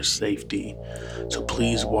and your safety. So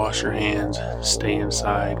please wash your hands, stay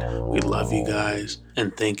inside. We love you guys,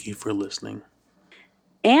 and thank you for listening.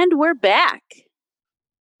 And we're back.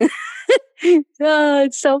 Oh,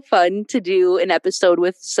 it's so fun to do an episode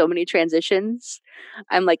with so many transitions.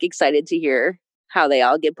 I'm like excited to hear how they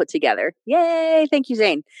all get put together. Yay! Thank you,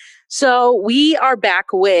 Zane. So we are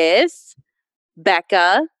back with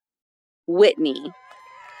Becca Whitney.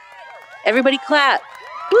 Everybody clap.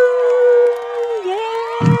 Woo!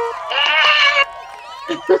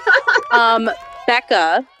 Yeah!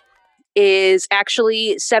 Becca is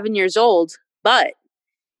actually 7 years old, but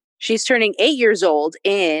she's turning 8 years old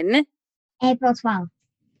in April 12th.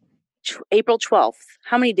 April 12th.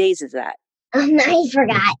 How many days is that? I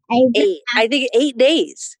forgot. 8. I think 8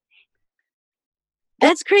 days.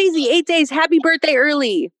 That's crazy. 8 days. Happy birthday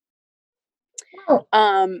early. Oh,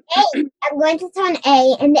 8. I'm going to turn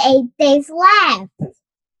 8 in 8 days left.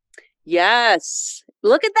 Yes.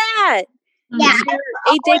 Look at that. Yeah.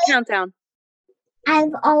 8-day countdown.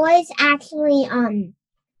 I've always actually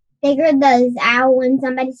figured those out when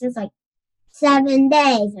somebody says like 7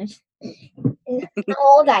 days or how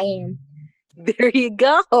old I am. There you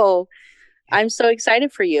go. I'm so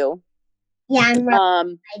excited for you. Yeah, I'm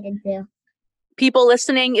really excited too. People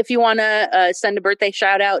listening, if you want to send a birthday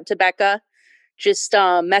shout out to Becca, just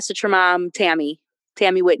message her mom, Tammy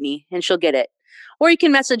Whitney, and she'll get it. Or you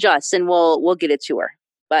can message us and we'll get it to her.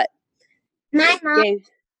 But my mom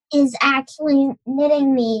is actually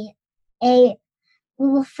knitting me a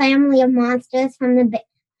little family of monsters from the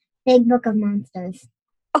Big Book of Monsters.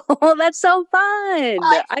 Oh, that's so fun.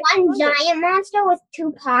 It's one giant monster with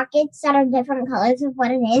 2 pockets that are different colors of what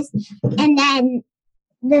it is. And then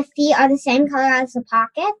the feet are the same color as the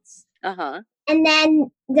pockets. Uh-huh. And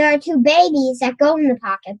then there are 2 babies that go in the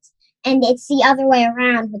pockets. And it's the other way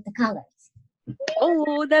around with the colors.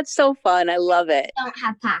 Oh, that's so fun. I love it. They don't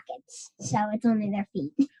have pockets, so it's only their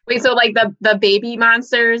feet. Wait, so like the baby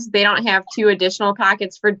monsters, they don't have 2 additional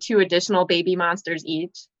pockets for 2 additional baby monsters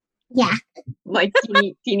each? Yeah. Like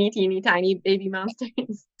teeny tiny baby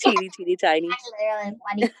monsters. Teeny tiny. That's literally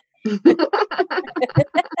funny.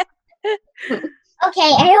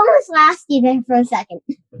 Okay, I almost lost you there for a second.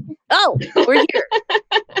 Oh, we're here.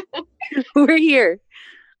 We're here.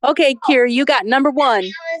 Okay, Kira, you got number 1.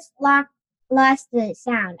 I lost the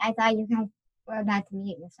sound. I thought you guys were about to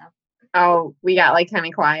mute yourself. Oh, we got like kind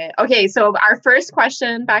of quiet. Okay, so our first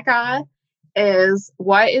question, Becca, is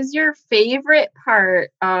what is your favorite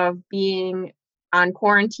part of being on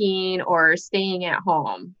quarantine or staying at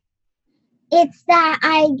home? It's that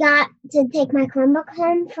I got to take my Chromebook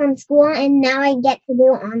home from school, and now I get to do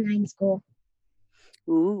online school.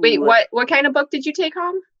 Ooh. Wait, what kind of book did you take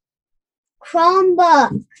home?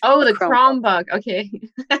 Chromebook. Oh, the Chromebook. Okay.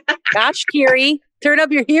 Gosh, Kiri, turn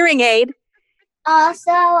up your hearing aid.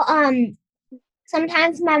 Also,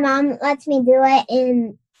 sometimes my mom lets me do it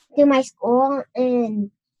and do my school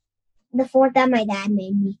in the fort that my dad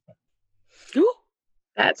made me.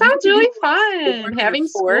 That sounds really fun. Having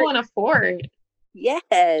school in a fort.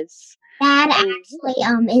 Yes. Dad actually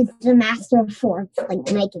is the master of forts,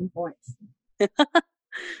 like making forts.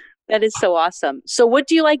 That is so awesome. So what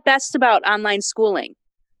do you like best about online schooling?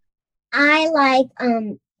 I like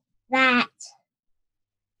that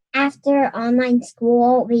after online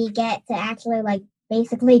school we get to actually like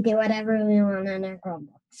basically do whatever we want on our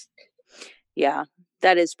Chromebooks. Yeah,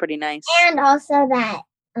 that is pretty nice. And also that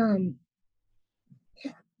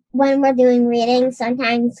when we're doing reading,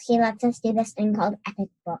 sometimes he lets us do this thing called Epic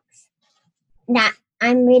Books. That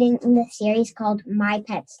I'm reading in the series called My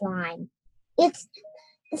Pet Slime. The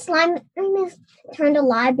slime is turned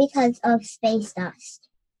alive because of space dust.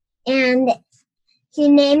 And he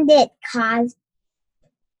named it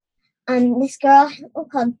this girl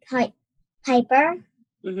called Piper.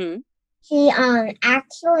 Mm-hmm. She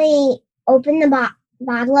actually opened the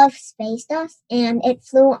bottle of space dust and it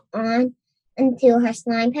flew on into her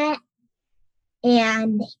slime pet,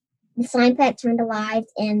 and the slime pet turned alive,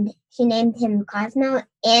 and she named him Cosmo,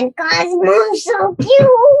 and Cosmo's so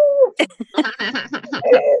cute.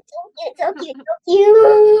 so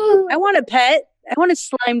cute. I want a pet. I want a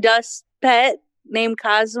slime dust pet named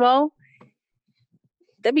Cosmo.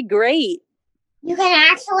 That'd be great. You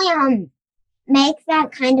can actually make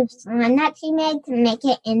that kind of slime that she made to make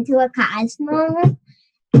it into a Cosmo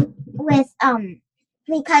with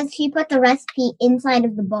because she put the recipe inside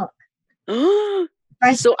of the book.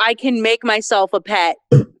 So I can make myself a pet.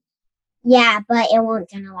 Yeah, but it won't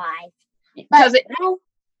turn alive. But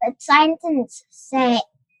scientists say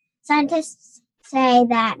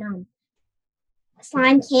that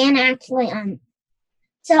slime can actually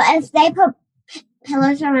so if they put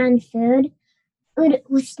pillars around food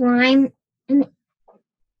with slime, and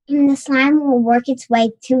the slime will work its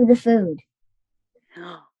way to the food.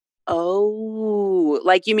 Oh,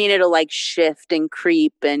 like you mean it'll like shift and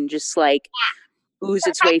creep and just like ooze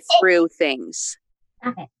its way through things.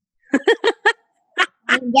 Stop it.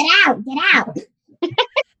 Get out.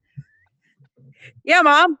 Yeah,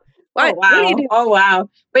 Mom. What? Oh, wow. What are you doing? Oh, wow.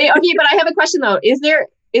 But I have a question though. Is there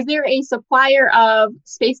a supplier of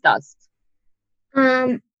space dust?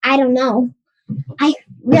 I don't know. I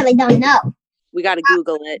really don't know. We got to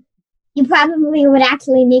Google it. You probably would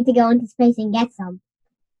actually need to go into space and get some.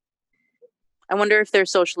 I wonder if they're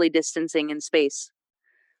socially distancing in space.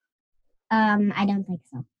 I don't think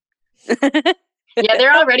so. Yeah,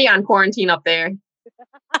 they're already on quarantine up there.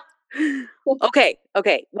 Okay.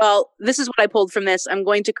 Well, this is what I pulled from this. I'm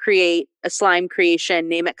going to create a slime creation,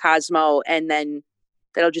 name it Cosmo, and then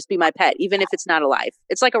that'll just be my pet, even if it's not alive.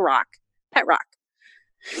 It's like a rock. Pet rock.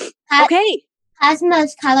 Okay.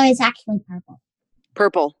 Cosmo's color is actually purple.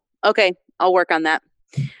 Purple. Okay, I'll work on that.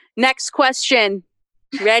 Next question.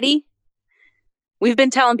 Ready? We've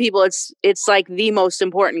been telling people it's like the most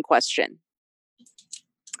important question.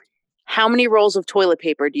 How many rolls of toilet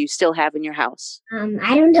paper do you still have in your house?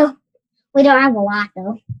 I don't know. We don't have a lot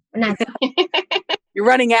though. We're not. You're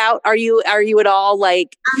running out. Are you at all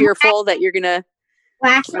like fearful that you're gonna? We're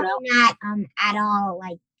actually not at all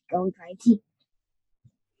like going crazy.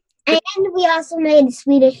 And we also made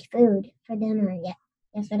Swedish food for dinner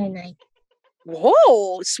yesterday night.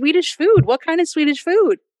 Whoa, Swedish food. What kind of Swedish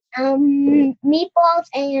food? Meatballs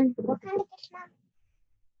and what kind of fish, Mom?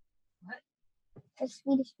 What? For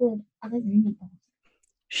Swedish food other than meatballs.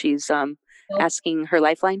 She's asking her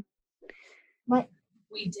lifeline. What?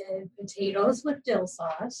 We did potatoes with dill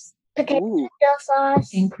sauce. Potatoes with dill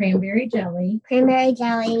sauce. And cranberry jelly. Cranberry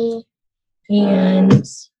jelly. And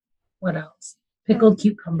what else? Pickled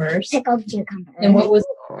cucumbers. Pickled cucumbers. And what was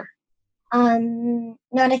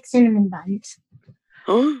Nordic cinnamon buns.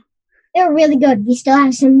 They were really good. We still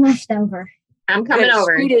have some left over. I'm coming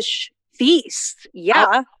over. Swedish feast.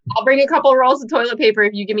 Yeah. I'll bring a couple rolls of toilet paper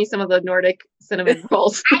if you give me some of the Nordic cinnamon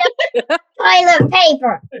rolls. Toilet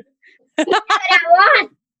paper. That's what I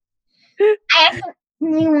want. I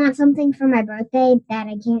actually want something for my birthday that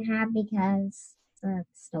I can't have because the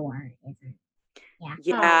store isn't.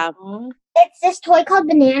 Yeah. It's this toy called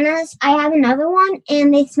Bananas. I have another one,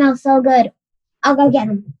 and they smell so good. I'll go get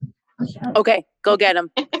them. Okay, go get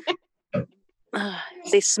them.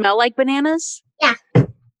 They smell like bananas? Yeah.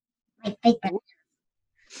 Like fake bananas.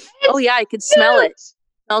 Oh, yeah, I could smell it.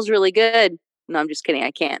 Smells really good. No, I'm just kidding.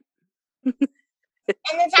 I can't. And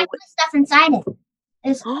there's actually stuff inside it.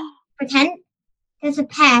 There's pretend there's a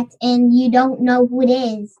pet, and you don't know who it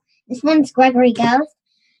is. This one's Gregory Ghost.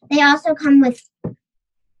 They also come with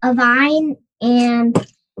a vine and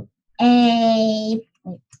can't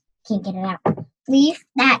get it out, leaf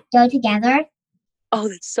that go together. Oh,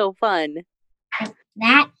 that's so fun.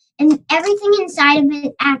 That, and everything inside of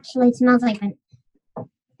it actually smells like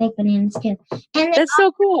fake bananas too. And that's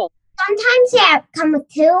so cool. Sometimes they come with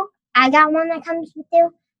two. I got one that comes with two,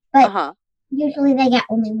 but usually they get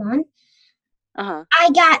only one. I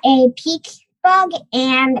got a peach bug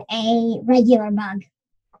and a regular bug.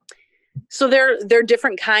 So they're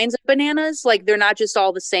different kinds of bananas? Like they're not just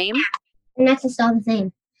all the same? They're not just all the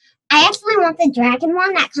same. I actually want the dragon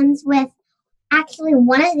one that comes with actually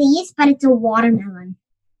one of these, but it's a watermelon.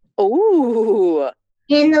 Ooh.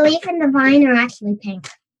 And the leaf and the vine are actually pink.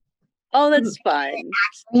 Oh, that's fun. It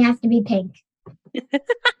actually has to be pink.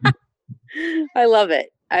 I love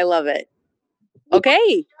it. I love it. Okay.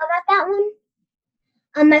 You know about that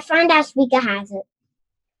one? My friend Ashvika has it.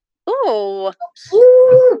 Oh. So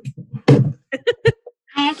cute.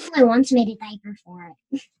 I actually once made a diaper for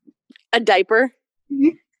it. A diaper?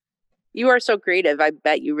 Mm-hmm. You are so creative. I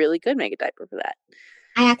bet you really could make a diaper for that.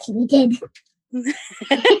 I actually did.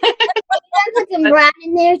 I put some rat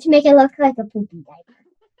in there to make it look like a poopy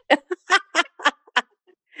diaper.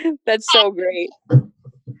 That's so great.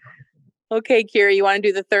 Okay, Kira, you want to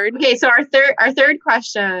do the third? Okay, so our third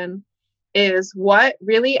question is, what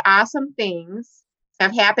really awesome things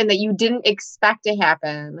have happened that you didn't expect to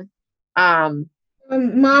happen? Mom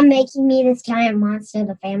making me this giant monster,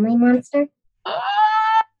 the family monster.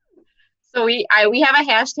 So we have a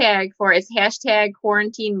hashtag for it. It's hashtag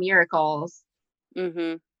quarantine miracles.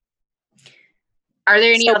 Mm-hmm. Are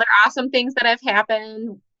there any other awesome things that have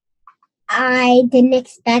happened? I didn't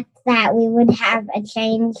expect that we would have a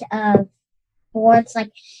change of boards.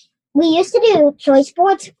 Like, we used to do choice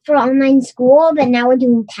boards for online school, but now we're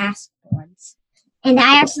doing task boards. And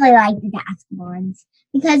I actually like the task boards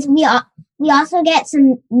because we also get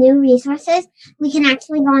some new resources. We can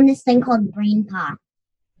actually go on this thing called BrainPop.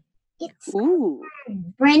 It's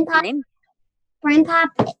BrainPop.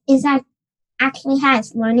 BrainPop is actually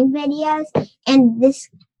has learning videos, and this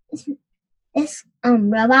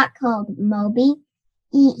robot called Moby.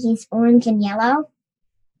 He's orange and yellow.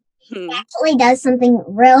 He actually does something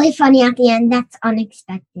really funny at the end that's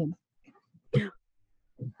unexpected.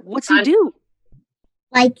 What's he do?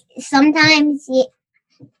 Like, sometimes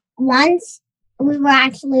once we were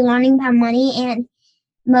actually learning about money, and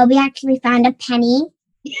Moby actually found a penny.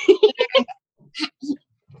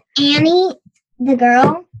 Annie, the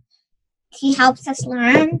girl, she helps us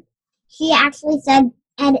learn. She actually said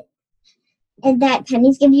that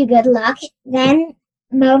pennies give you good luck. Then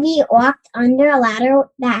Moby walked under a ladder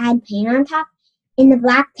that had paint on top, and the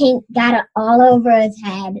black paint got all over his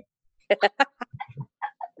head.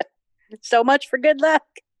 So much for good luck.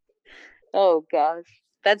 Oh, gosh.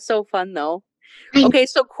 That's so fun, though. Okay,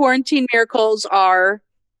 so quarantine miracles are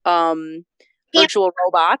virtual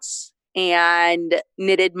robots and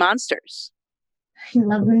knitted monsters. I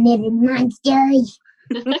love knitted monsters.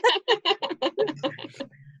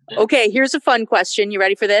 Okay, here's a fun question. You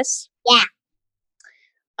ready for this? Yeah.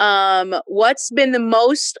 What's been the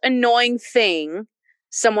most annoying thing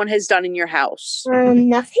someone has done in your house?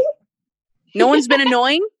 Nothing. No one's been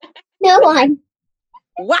annoying? No one.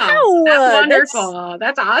 Wow. That's wonderful.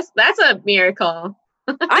 That's awesome. That's a miracle.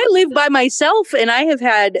 I live by myself, and I have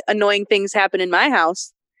had annoying things happen in my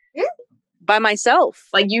house by myself.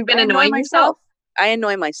 Like, you've been annoying yourself? I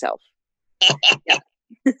annoy myself.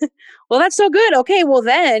 Well, that's so good. Okay, well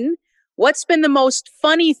then, what's been the most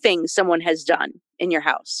funny thing someone has done in your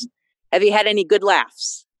house? Have you had any good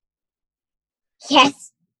laughs?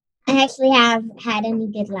 Yes, I actually have had any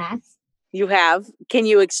good laughs. You have? Can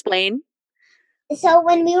you explain? So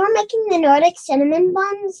when we were making the Nordic cinnamon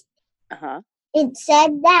buns, it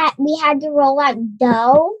said that we had to roll out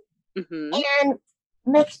dough and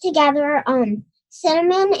mix together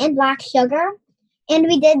cinnamon and black sugar. And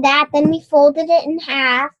we did that. Then we folded it in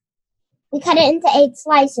half. we cut it into 8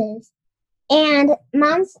 slices. And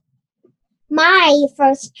my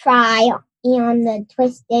first try on the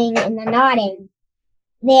twisting and the knotting,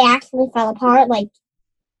 they actually fell apart. Like,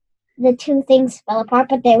 the 2 things fell apart,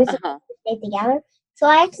 but they were supposed to stay together. So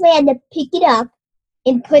I actually had to pick it up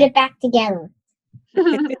and put it back together.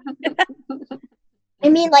 I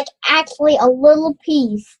mean, like, actually a little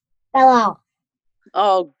piece fell out.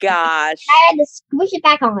 Oh, gosh. I had to squish it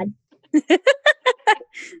back on.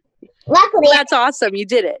 Luckily, that's awesome. You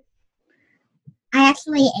did it. I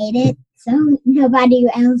actually ate it, so nobody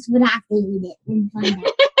else would have to eat it and find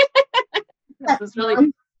out.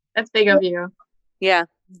 That's big of you. Yeah,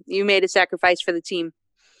 you made a sacrifice for the team.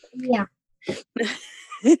 Yeah.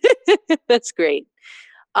 That's great.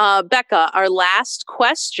 Becca, our last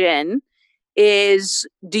question is,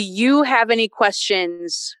 do you have any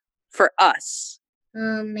questions for us?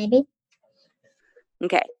 Maybe.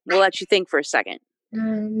 Okay, we'll let you think for a second.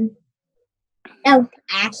 No, I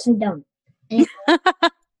actually don't.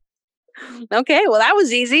 Okay, well, that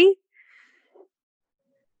was easy.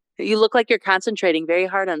 You look like you're concentrating very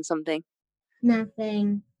hard on something.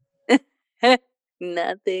 Nothing.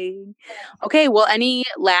 Nothing. Okay, well, any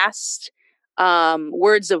last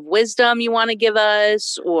words of wisdom you want to give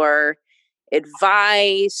us, or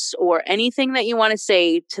advice, or anything that you want to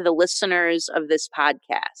say to the listeners of this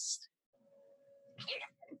podcast?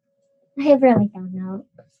 I really don't know.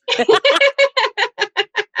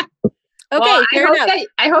 Okay, well, fair enough.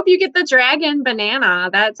 I hope you get the dragon banana.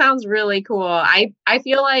 That sounds really cool. I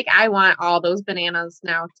feel like I want all those bananas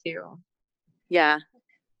now too. Yeah,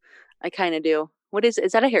 I kind of do. What is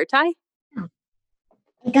that a hair tie? No.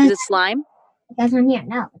 Is it slime? It goes on here.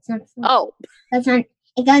 No, it's not slime. Oh.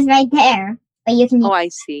 It goes right there, but you can use I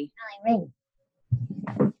see. ring.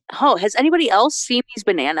 Oh, has anybody else seen these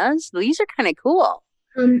bananas? These are kind of cool.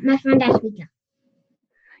 My friend Ashika.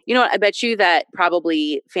 You know what? I bet you that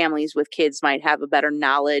probably families with kids might have a better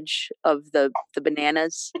knowledge of the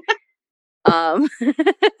bananas.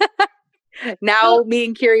 Now me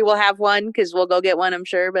and Kiri will have one because we'll go get one, I'm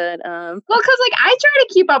sure. But well, because like I try to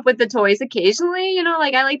keep up with the toys occasionally. You know,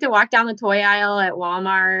 like I like to walk down the toy aisle at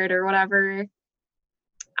Walmart or whatever.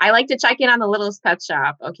 I like to check in on the Littlest Pet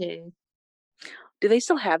Shop. Okay. Do they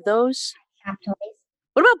still have those? Shop toys.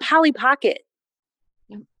 What about Polly Pocket?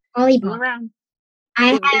 Polly Go Pocket. around.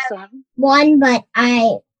 I have one, but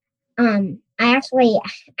I actually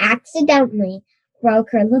accidentally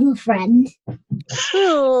broke her little friend.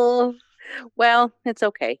 Oh, well, it's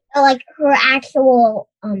okay. So, like, her actual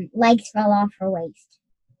legs fell off her waist.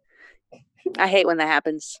 I hate when that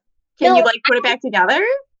happens. Can you like put it back together?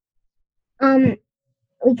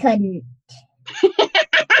 We couldn't.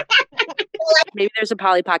 Maybe there's a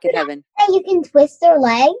Polly Pocket heaven. You can twist her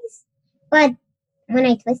legs, but when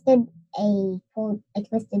I twisted, I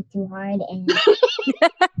twisted too hard, and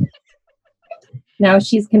now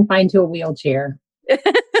she's confined to a wheelchair.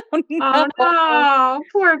 Oh no,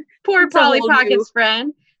 poor Polly Pocket's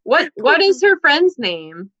friend. What is her friend's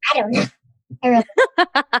name? I don't know.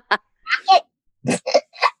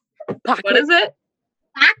 Pocket. What is it?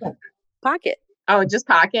 Pocket. Oh, just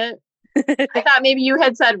Pocket. I thought maybe you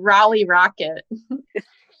had said Raleigh Rocket.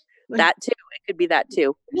 That too. It could be that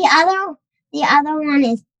too. The other one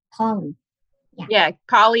is Polly. Yeah,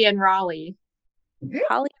 Polly and Raleigh.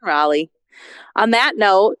 Polly and Raleigh. On that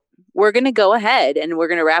note, we're going to go ahead and we're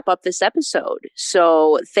going to wrap up this episode.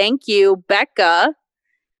 So thank you, Becca,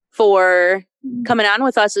 for coming on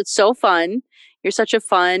with us. It's so fun. You're such a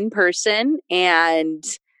fun person, and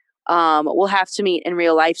we'll have to meet in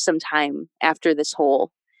real life sometime after this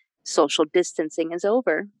whole social distancing is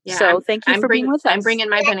over. Yeah, so thank you for being with us. I'm bringing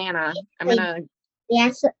my banana. I'm gonna.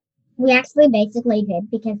 We actually basically did,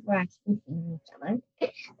 because we're actually seeing each other.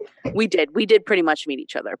 We did pretty much meet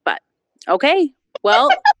each other, but okay. Well,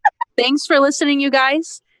 thanks for listening, you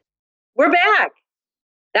guys. We're back.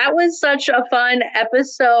 That was such a fun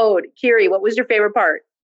episode. Kiri, what was your favorite part?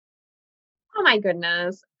 Oh my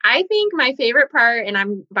goodness. I think my favorite part, and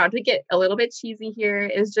I'm about to get a little bit cheesy here,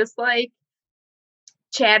 is just like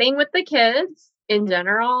chatting with the kids in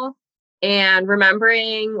general and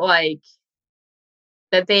remembering like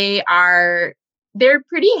that they're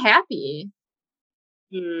pretty happy.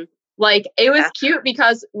 Mm. Like it was cute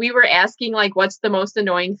because we were asking like, what's the most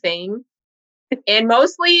annoying thing? And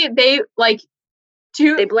mostly they like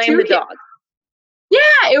they blame the dog.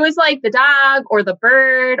 Yeah, it was like the dog or the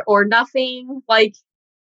bird or nothing. Like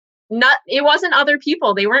it wasn't other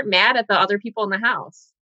people. They weren't mad at the other people in the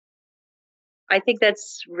house. I think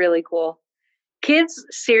that's really cool. Kids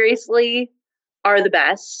seriously are the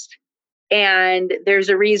best. And there's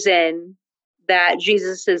a reason that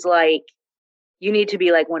Jesus is like, you need to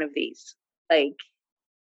be like one of these. Like,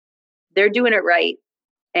 they're doing it right.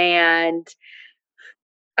 And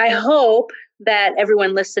I hope that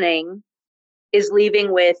everyone listening is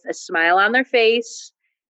leaving with a smile on their face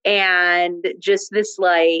and just this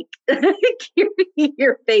like,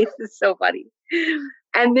 your face is so funny.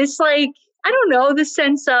 And this like, I don't know, the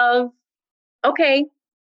sense of, okay,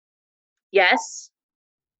 yes,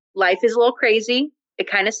 life is a little crazy. It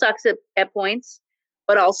kind of sucks at points,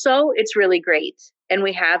 but also it's really great. And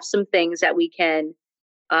we have some things that we can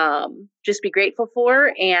just be grateful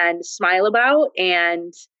for and smile about.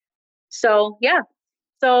 And so, yeah.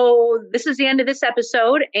 So this is the end of this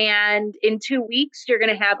episode. And in 2 weeks, you're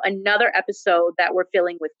going to have another episode that we're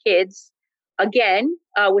filling with kids again,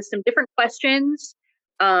 with some different questions.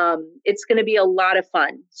 It's going to be a lot of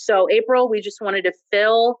fun. So April, we just wanted to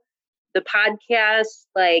fill the podcast,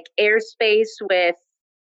 like airspace with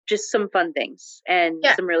just some fun things and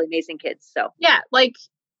some really amazing kids. So yeah.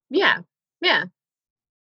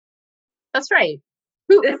 That's right.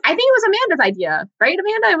 I think it was Amanda's idea, right?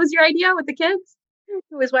 Amanda, it was your idea with the kids?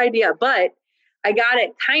 It was my idea, but I got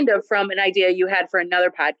it kind of from an idea you had for another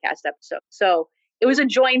podcast episode. So it was a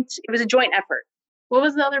joint effort. What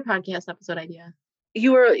was the other podcast episode idea?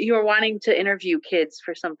 You were wanting to interview kids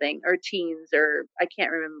for something, or teens, or I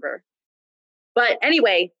can't remember. But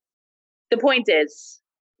anyway, the point is,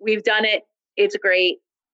 we've done it. It's great.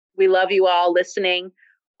 We love you all listening.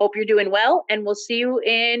 Hope you're doing well, and we'll see you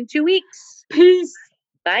in 2 weeks. Peace.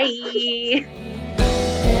 Bye.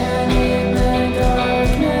 And in the dark.